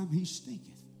this time, he stinketh.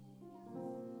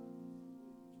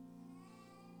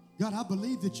 God, I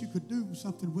believe that you could do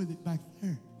something with it back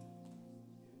there.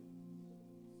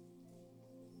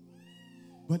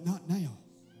 But not now.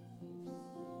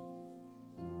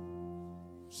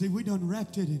 See, we done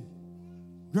wrapped it in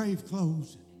grave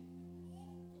clothes.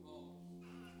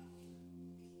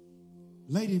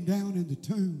 Laid him down in the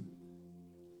tomb.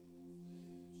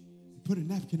 Put a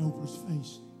napkin over his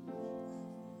face.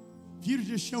 If you'd have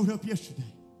just showed up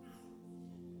yesterday,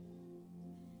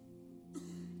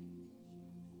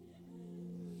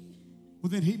 well,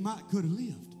 then he could have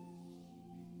lived.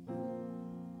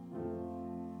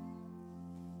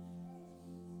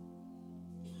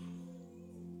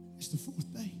 It's the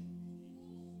 4th day.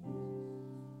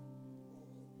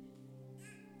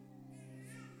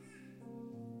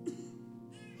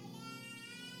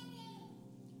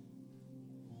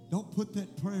 Don't put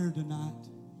that prayer tonight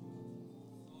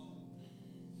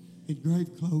in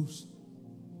grave clothes.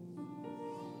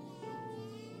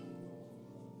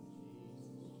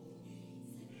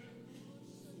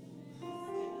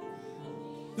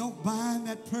 Don't bind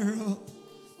that prayer up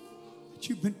that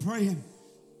you've been praying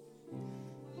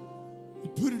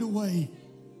and put it away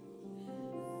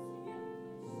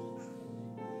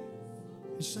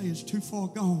and say it's too far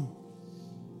gone.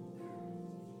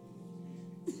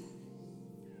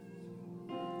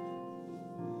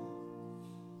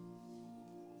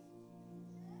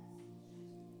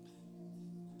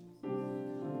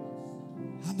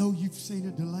 I know you've seen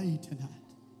a delay tonight.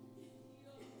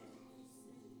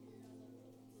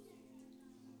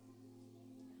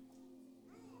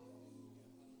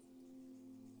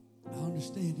 I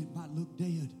understand it might look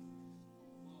dead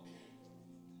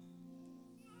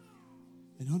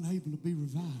and unable to be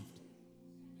revived.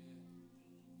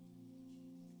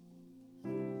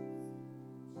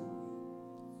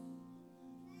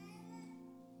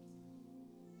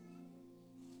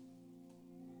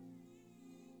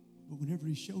 But whenever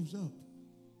he shows up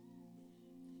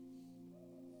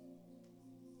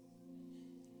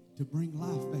to bring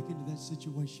life back into that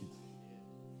situation,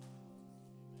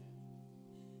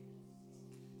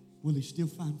 will he still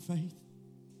find faith?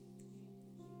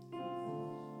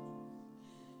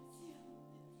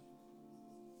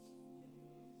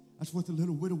 That's what the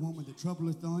little widow woman that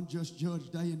troubleth the unjust judge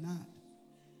day and night.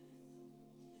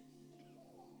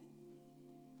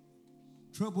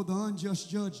 Trouble the unjust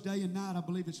judge day and night. I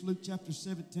believe it's Luke chapter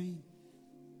 17.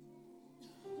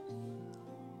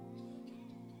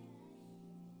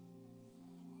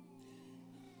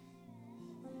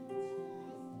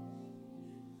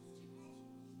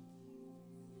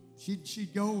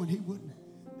 She'd go and he wouldn't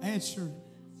answer.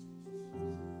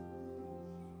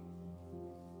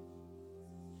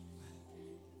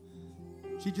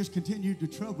 She just continued to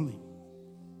trouble him.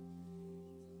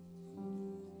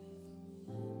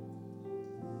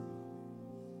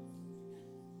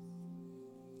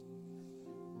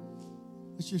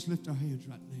 Let's just lift our hands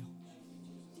right now.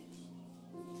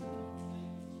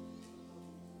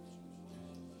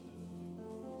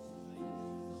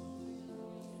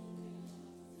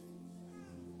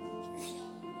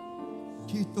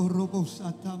 Quito robo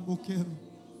satan boquero.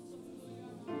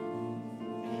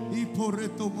 Y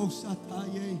porreto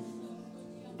mosataye.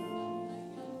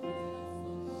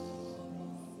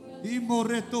 Y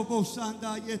moreto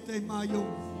mosanda yete mayo.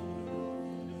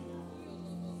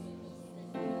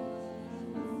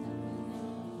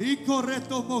 Y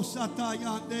correto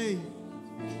mosatayande.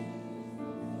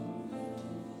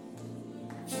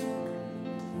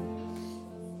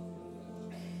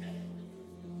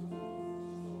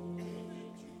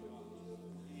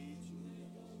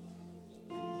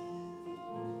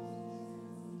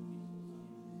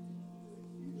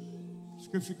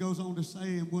 Scripture goes on to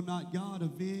say, and will not God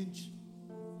avenge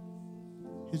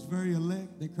his very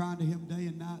elect? They cry to him day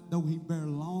and night, though he bear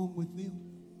long with them.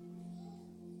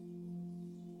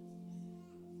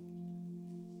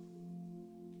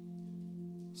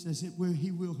 It says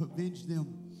he will avenge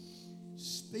them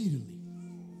speedily.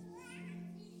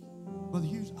 Brother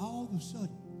Hughes, all of a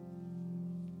sudden,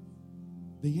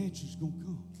 the answer's going to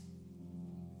come.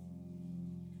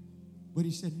 But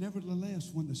he said,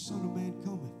 nevertheless, when the Son of Man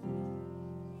cometh,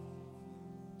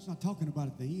 it's not talking about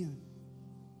at the end.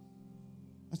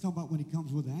 That's talking about when he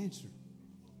comes with the answer.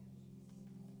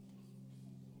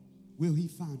 Will he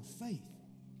find faith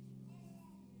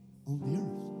on the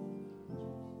earth?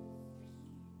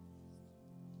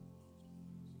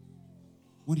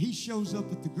 When he shows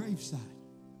up at the graveside,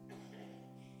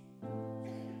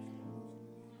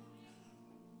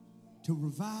 to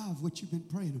revive what you've been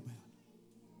praying about,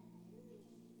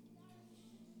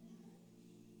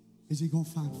 is he going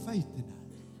to find faith tonight?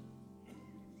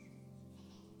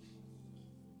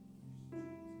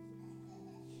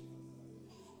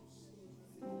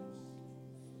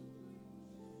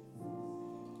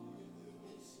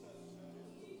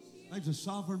 There's a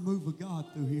sovereign move of God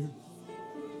through here.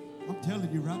 I'm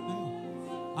telling you right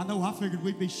now. I know I figured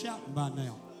we'd be shouting by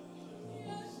now.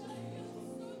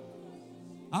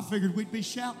 I figured we'd be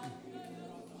shouting.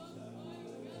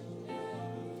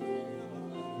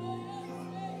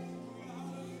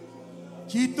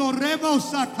 Chitoremo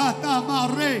sakata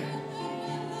mare.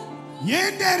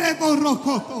 Yenderemo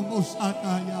rokoto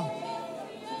mosataya.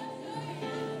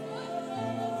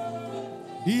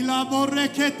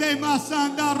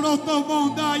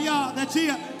 That's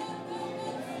it.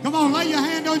 Come on, lay your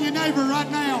hand on your neighbor right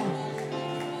now.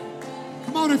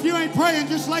 Come on, if you ain't praying,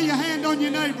 just lay your hand on your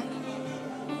neighbor.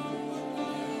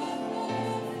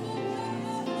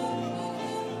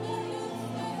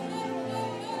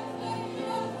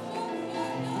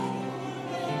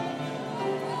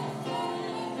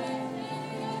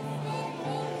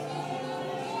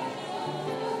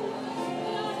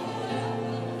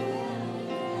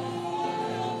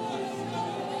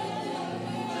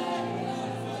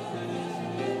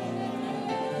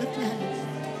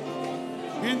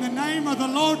 In the name of the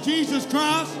Lord Jesus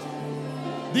Christ,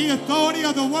 the authority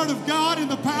of the Word of God and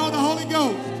the power of the Holy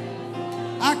Ghost,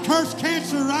 I curse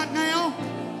cancer right now.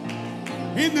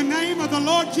 In the name of the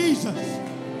Lord Jesus,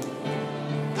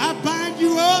 I bind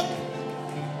you up.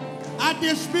 I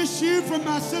dismiss you from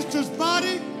my sister's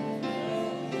body.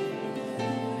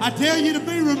 I tell you to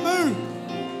be removed.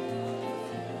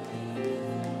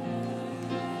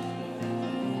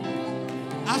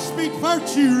 I speak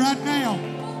virtue right now.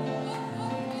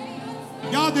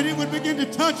 God, that it would begin to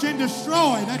touch and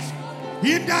destroy. That's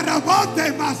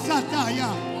Indarabote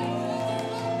Masataya.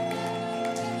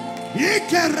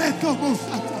 Ikereto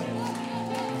Mosata.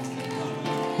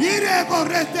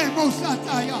 Ireborete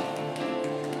Mosataya.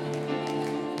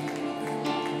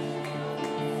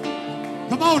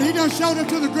 Come on, he done showed up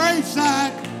to the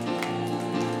graveside.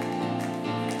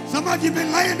 Some of you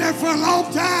been laying there for a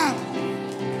long time.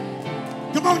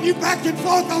 Come on, you back and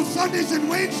forth on Sundays and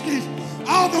Wednesdays.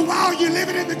 All the while you're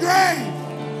living in the grave.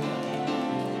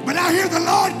 But I hear the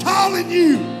Lord calling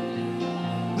you.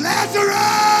 Lazarus,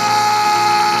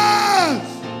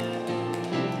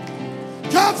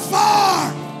 come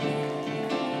forth.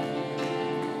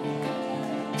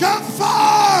 Come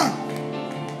forth.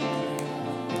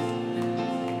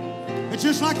 It's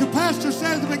just like the pastor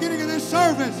said at the beginning of this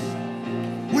service.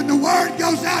 When the word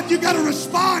goes out, you got to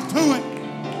respond to it.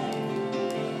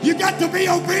 You got to be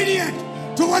obedient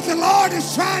to what the Lord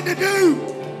is trying to do.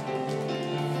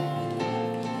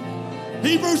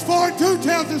 Hebrews 4:2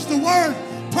 tells us the word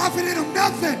profited him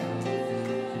nothing,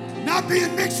 not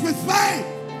being mixed with faith.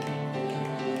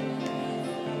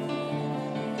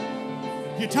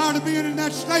 If you're tired of being in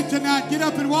that state tonight, get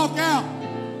up and walk out.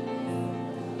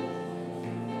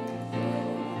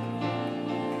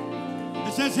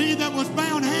 It says he that was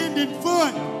bound hand and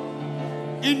foot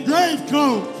in grave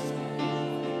clothes.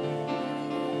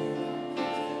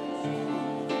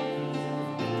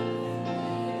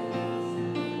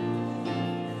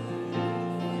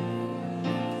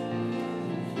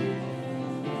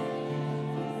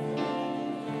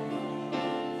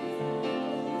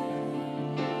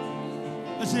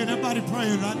 That's it, everybody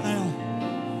praying right now.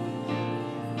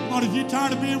 Come on, if you're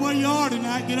tired of being where you are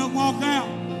tonight, get up and walk out.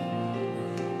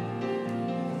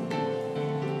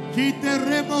 Kite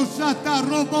remo sata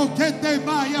robo kete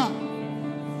maya.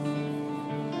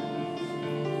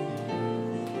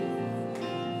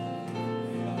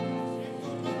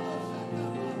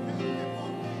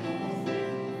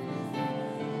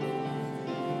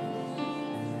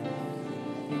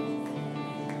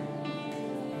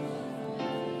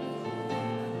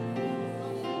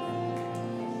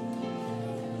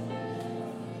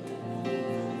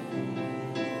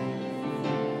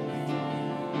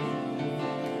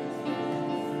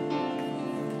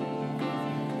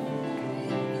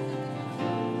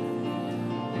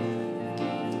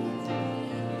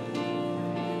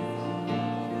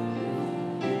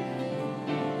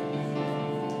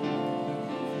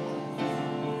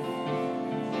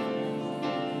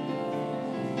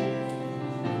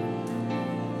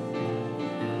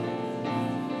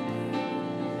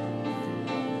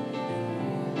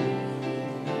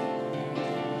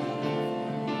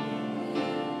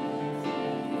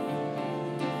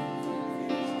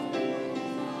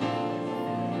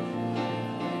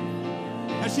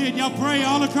 That's it. Y'all pray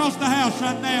all across the house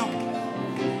right now.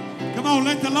 Come on,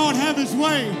 let the Lord have his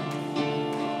way.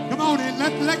 Come on, and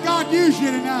let God use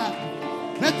you tonight.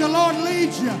 Let the Lord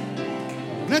lead you.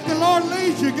 Let the Lord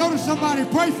lead you. Go to somebody,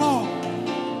 pray for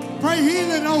them. Pray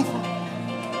healing over them.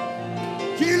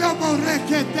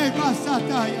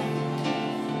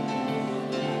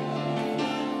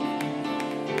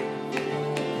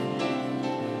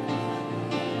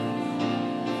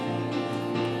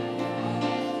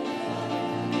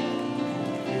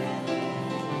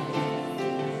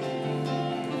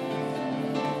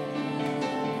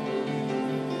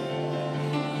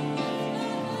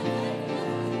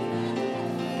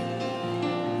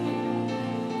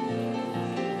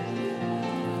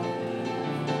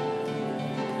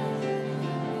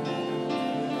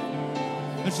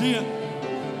 That's it.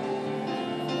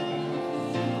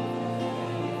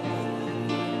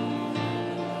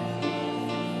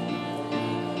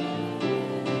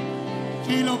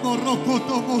 Kilo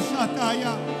borrokoto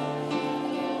mosataya.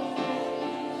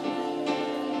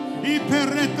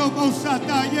 Iperreto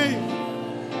mosataye.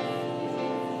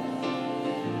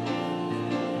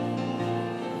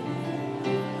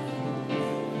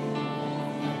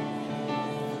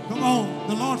 Come on,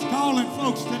 the Lord's calling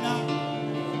folks tonight.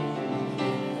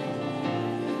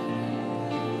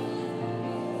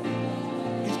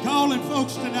 Calling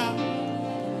folks tonight.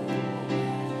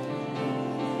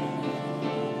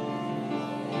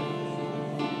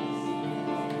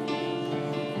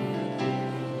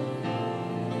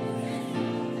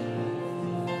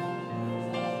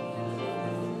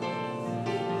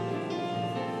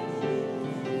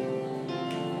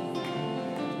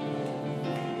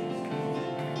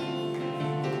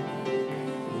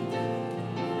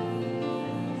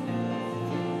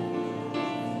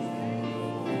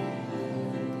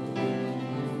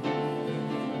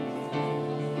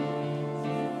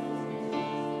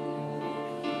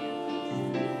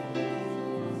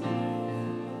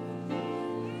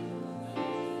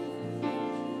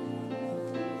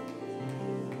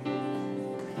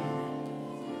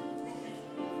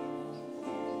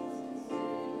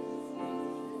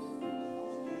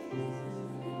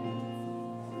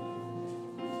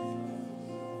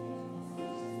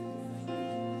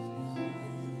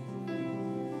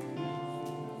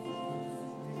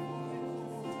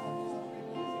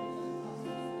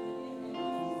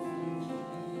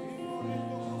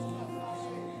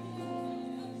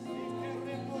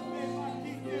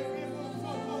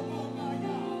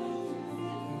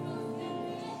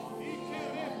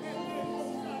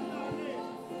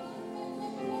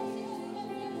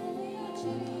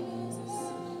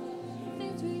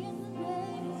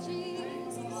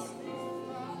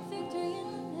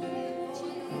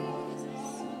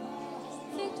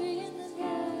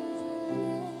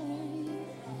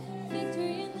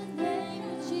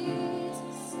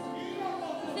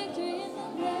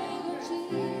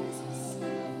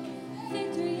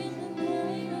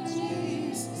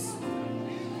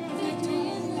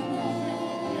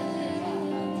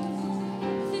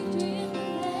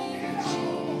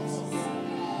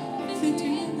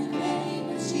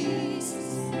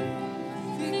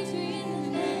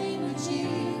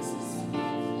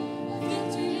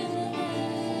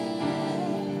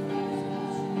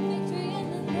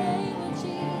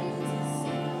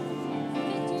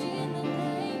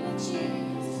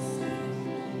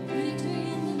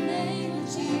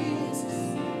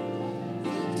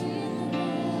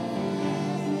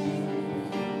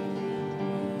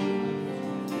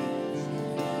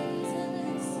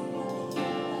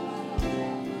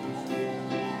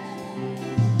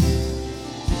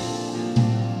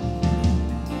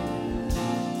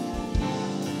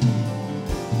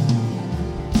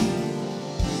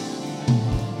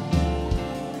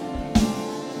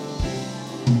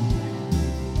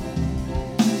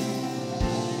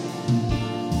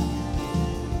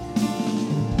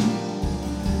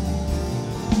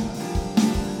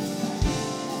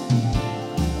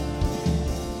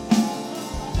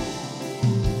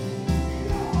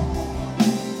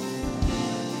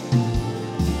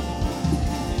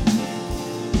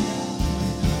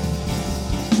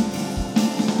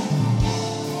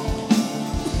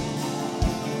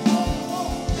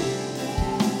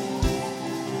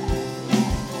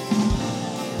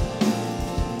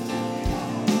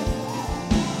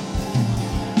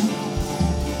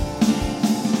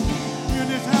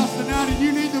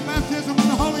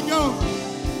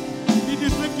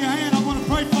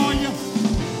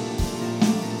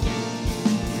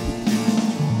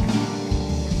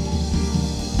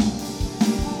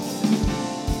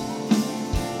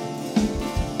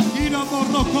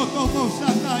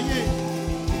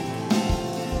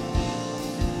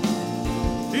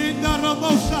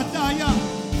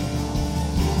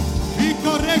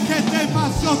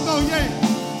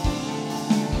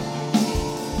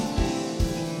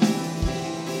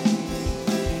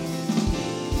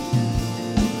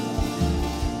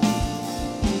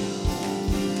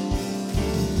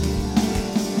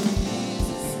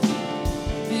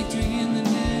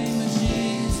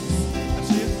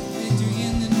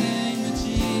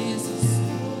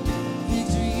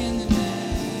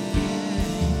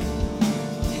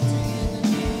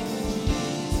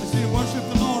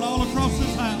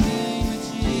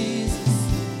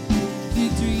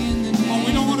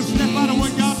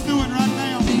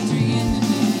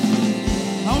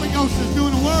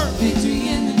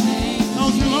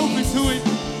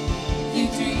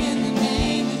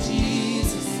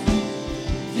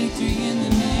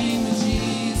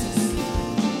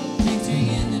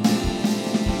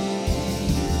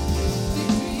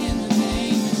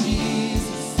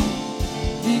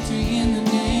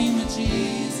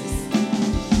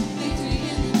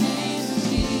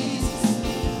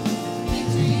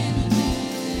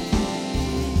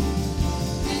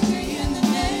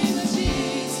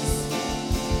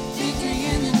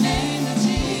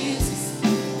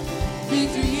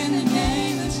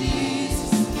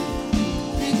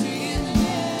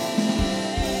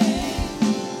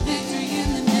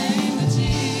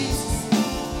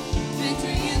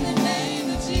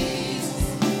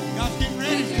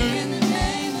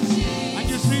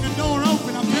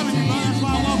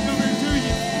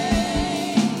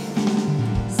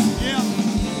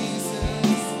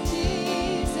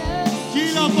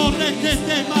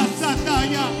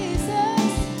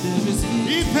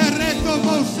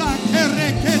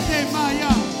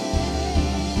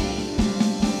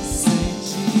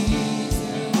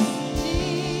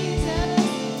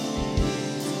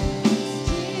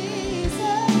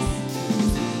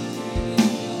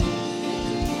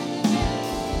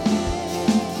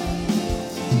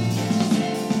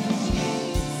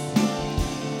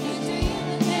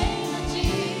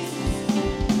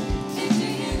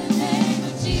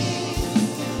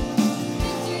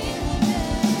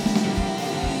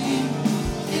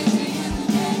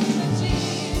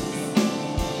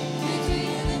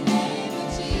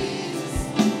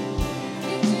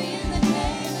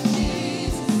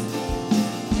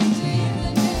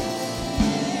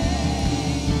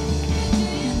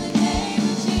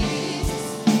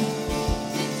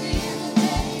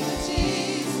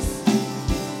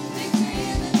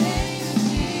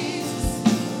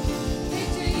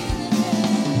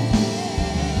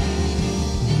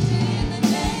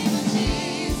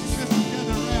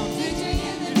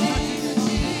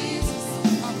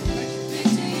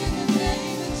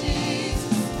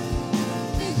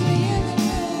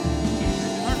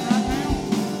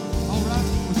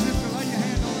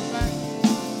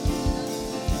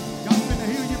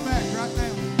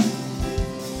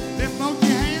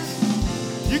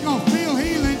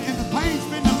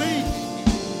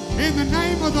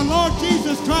 Lord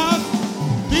Jesus Christ,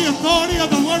 the authority of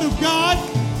the Word of God,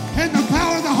 and the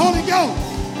power of the Holy Ghost.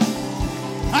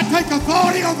 I take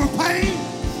authority over pain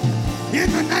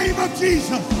in the name of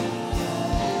Jesus.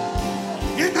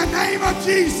 In the name of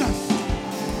Jesus.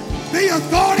 The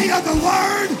authority of the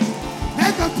Word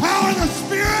and the power of the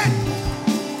Spirit.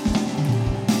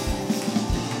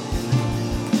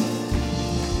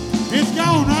 It's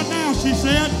gone right now, she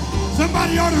said.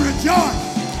 Somebody ought to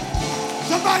rejoice.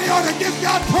 Somebody ought to give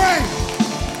God praise.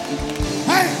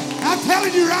 Hey, I'm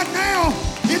telling you right now,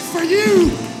 it's for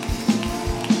you.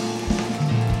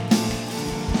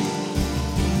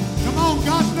 Come on,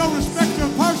 God's no respecter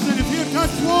of person. If he'll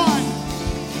touch one,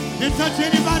 he'll touch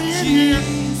anybody in here.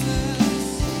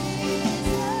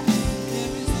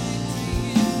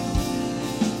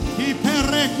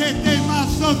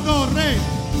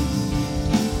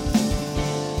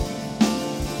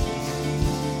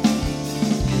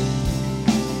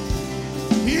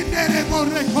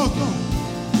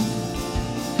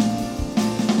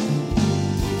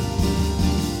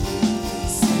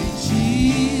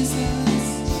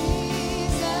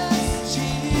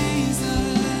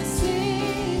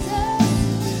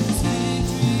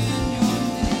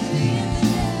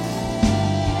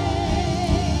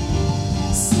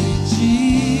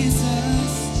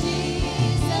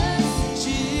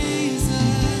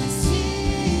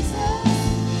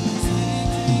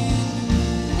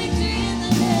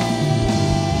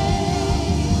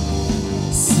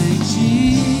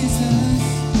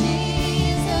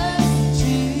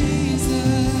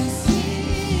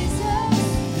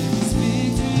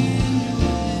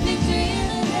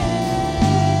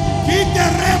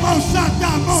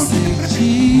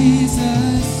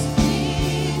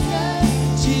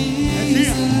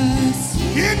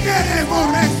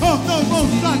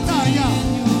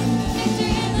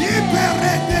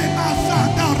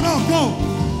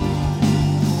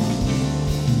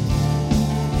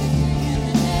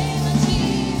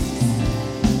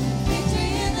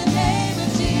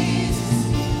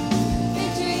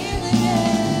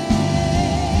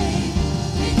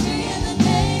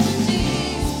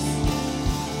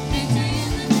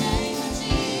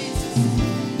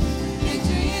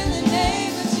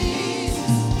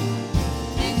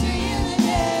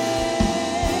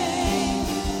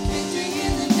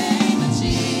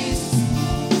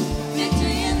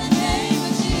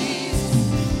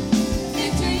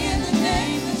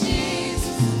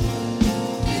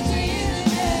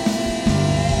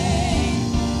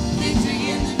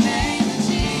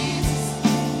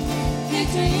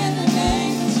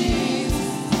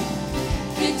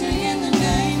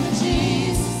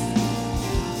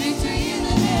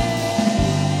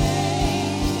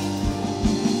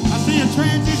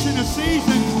 Transition of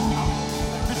season.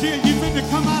 I see you've been to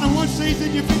come out of one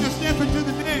season, you've been to step into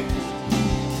the next.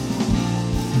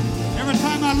 Every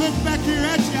time I look back here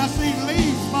at you, I see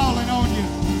leaves falling on you,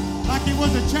 like it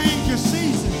was a change of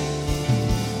season.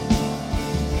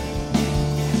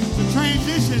 It's a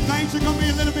transition. Things are going to be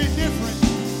a little bit different.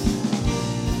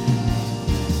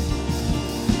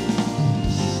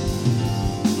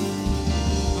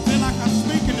 I feel like I'm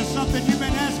speaking to something you've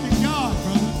been asking God,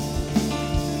 brother.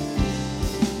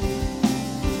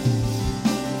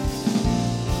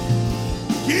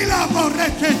 Kila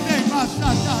borrekete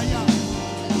masataya.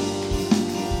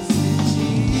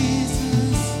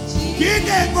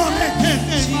 Kile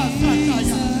borrekete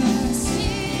masataya.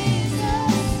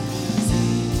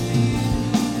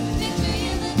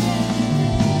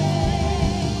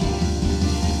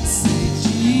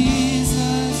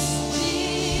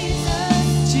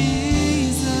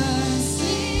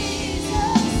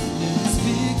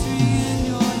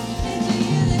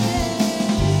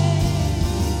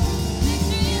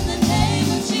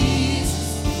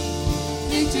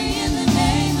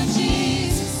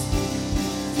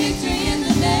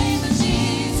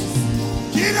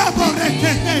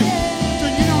 So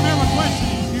you don't ever question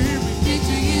it. You hear me?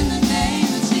 Victory in the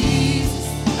name of Jesus.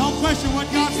 Don't question what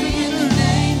God's going to Victory in do. the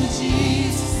name of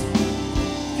Jesus.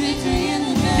 Victory in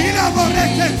the name of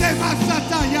Jesus.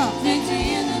 Victory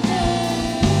in the name.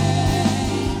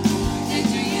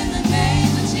 Victory in the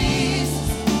name of Jesus.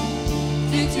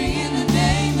 Victory in the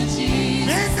name of Jesus.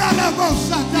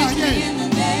 Victory in the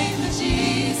name of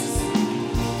Jesus.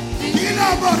 Victory in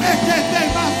the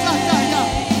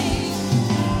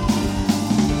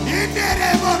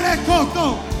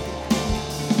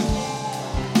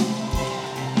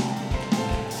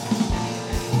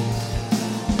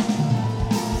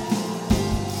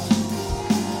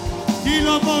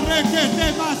Kilo borrekete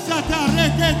masata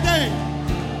rekete.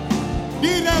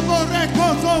 Dile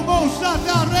borrekoto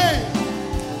mosata re.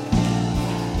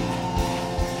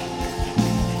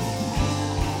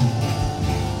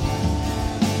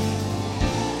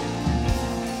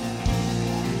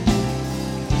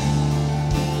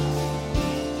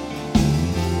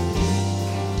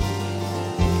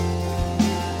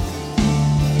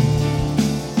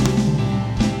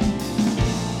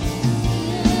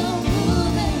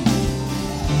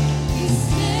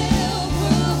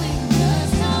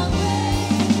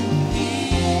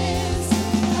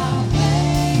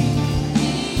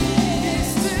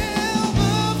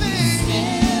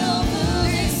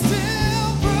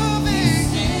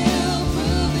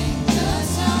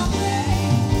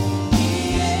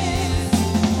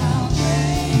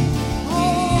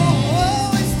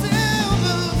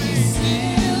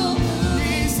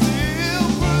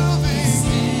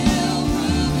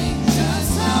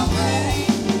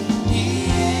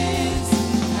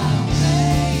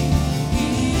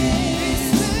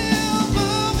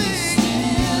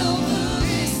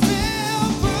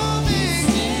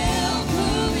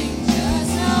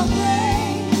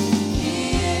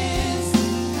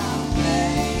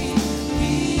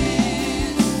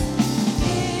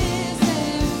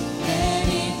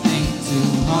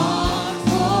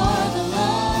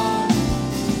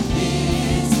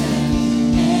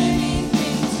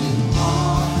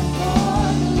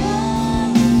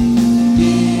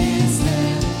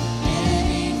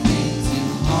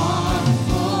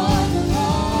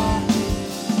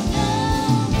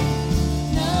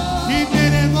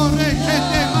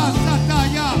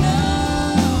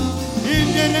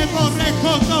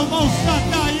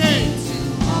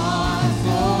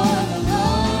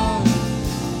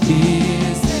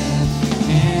 Is there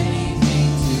anything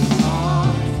too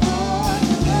hard for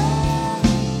the Lord?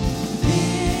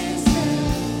 Is there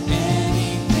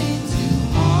anything too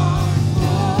hard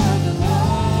for the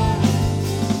Lord?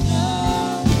 No,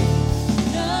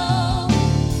 no,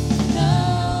 no,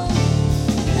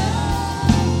 no.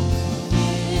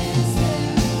 Is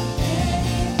there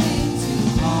anything too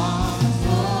hard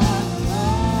for the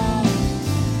Lord?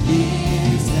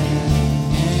 Is there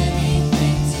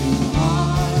anything too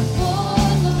hard for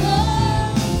the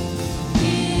Lord?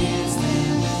 Is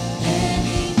there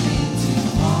anything too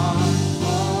hard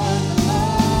for the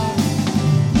Lord?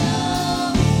 No,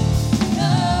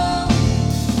 no,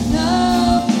 no,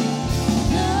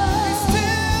 no. He's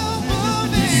still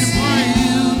moving. He's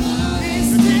still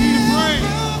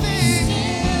moving.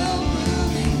 Still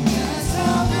moving. Just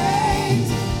how great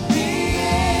He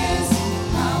is.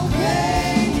 How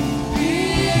great He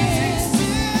is.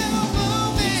 Still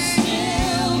moving.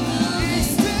 Still moving.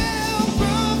 Still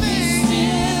proving.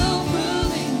 Still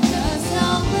proving just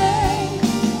how great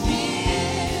He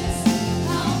is.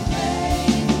 How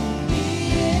great He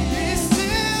is. He's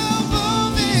still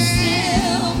moving.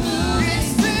 Still moving.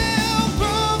 Still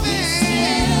proving.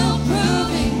 Still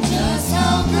proving just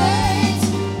how great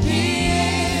He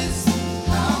is.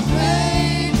 How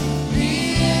great He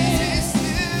is.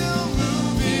 Still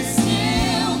moving.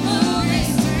 Still moving.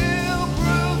 Still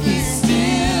proving.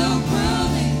 Still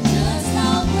proving just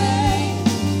how great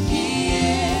He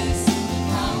is.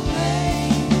 How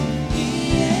great He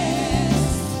is.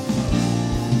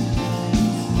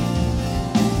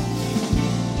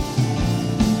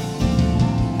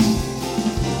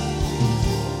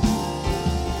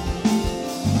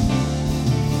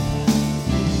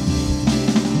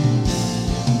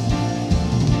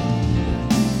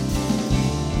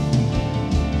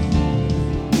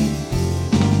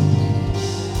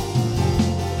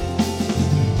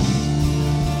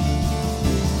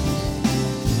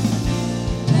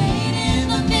 Late in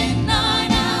the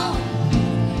midnight hour,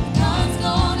 God's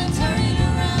gonna turn it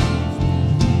around.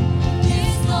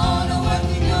 He's gonna work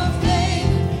in your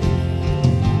favor.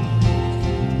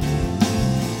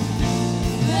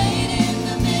 Late in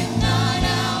the midnight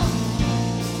hour,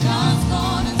 God's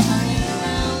gonna turn it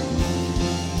around.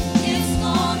 He's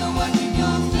gonna work in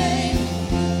your favor.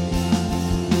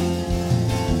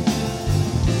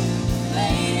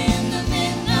 Late in the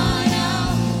midnight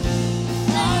hour,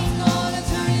 God's gonna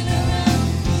turn it around.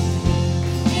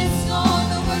 It's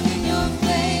gonna work in your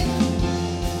favor.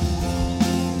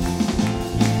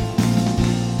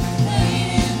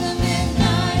 Late in the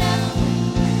midnight hour.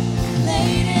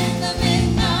 Late in the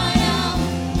midnight hour.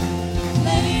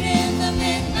 Late in the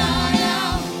midnight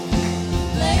hour.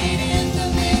 Late in the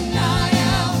midnight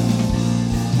hour.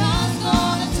 God's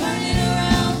gonna turn it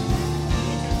around.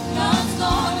 God's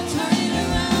gonna turn it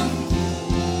around.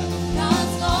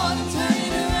 God's gonna turn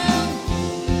it around.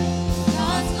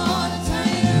 God's gonna turn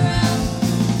it around.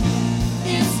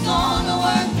 It's gonna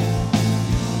work.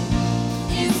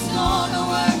 It's gonna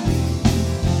work.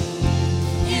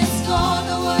 It's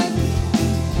gonna work.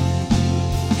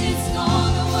 It's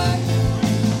gonna work.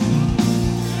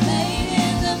 Late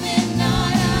in the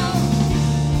midnight hour,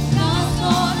 God's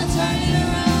gonna turn it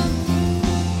around.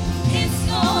 It's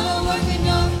gonna work in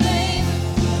your favor.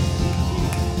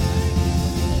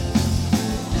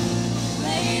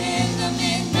 Late in the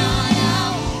midnight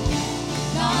hour,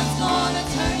 God's gonna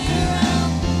turn it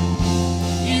around.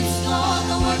 It's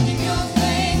gonna work in your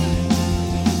favor.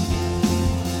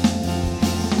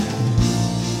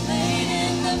 Late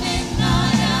in the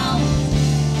midnight hour,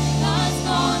 God's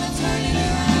gonna turn it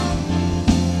around.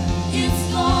 It's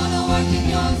gonna work in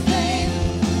your favor.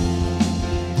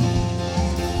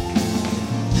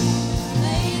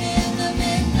 Late in the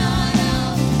midnight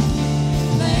hour.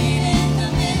 Late in the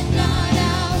midnight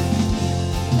hour.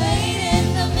 Late in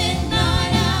the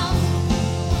midnight hour.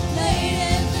 Late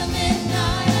in the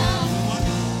midnight hour.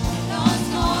 God's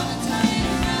gonna turn it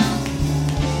around.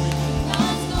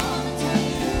 God's gonna turn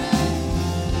it around.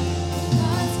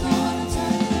 God's gonna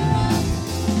turn it around.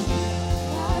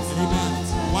 God's Amen.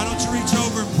 gonna turn Why don't you reach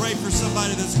over and pray for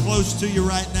somebody that's close to you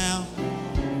right now?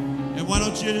 And why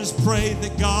don't you just pray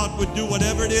that God would do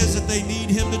whatever it is that they need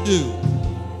Him to do?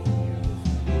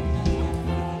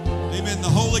 Amen. The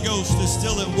Holy Ghost is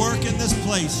still at work in this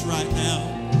place right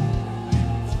now.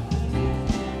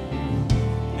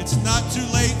 It's not too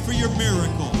late for your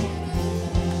miracle.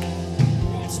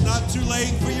 It's not too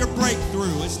late for your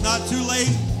breakthrough. It's not too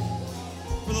late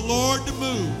for the Lord to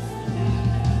move.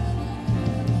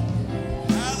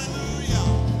 Hallelujah.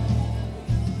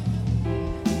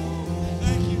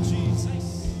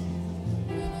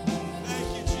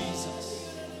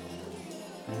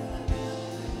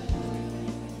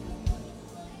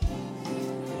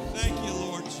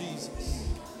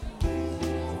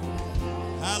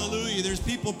 Hallelujah. There's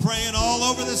people praying all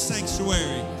over the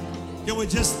sanctuary. Can we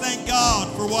just thank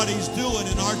God for what he's doing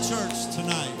in our church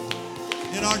tonight,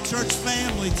 in our church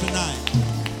family tonight.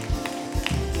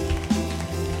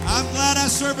 I'm glad I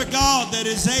serve a God that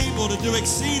is able to do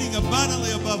exceeding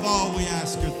abundantly above all we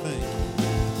ask or think.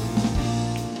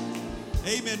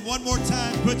 Amen. One more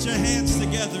time, put your hands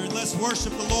together and let's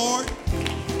worship the Lord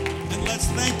and let's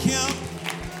thank him.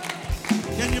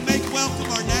 Can you make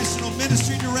welcome our National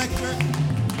Ministry Director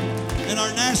and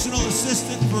our National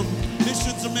Assistant for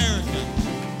Missions America?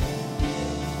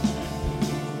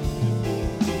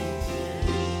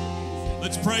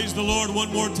 Let's praise the Lord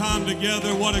one more time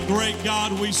together. What a great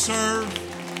God we serve.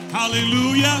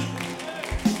 Hallelujah.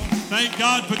 Thank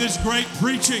God for this great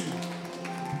preaching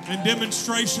and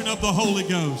demonstration of the Holy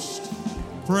Ghost.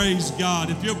 Praise God.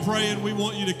 If you're praying, we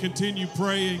want you to continue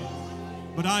praying.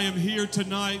 But I am here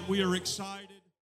tonight. We are excited.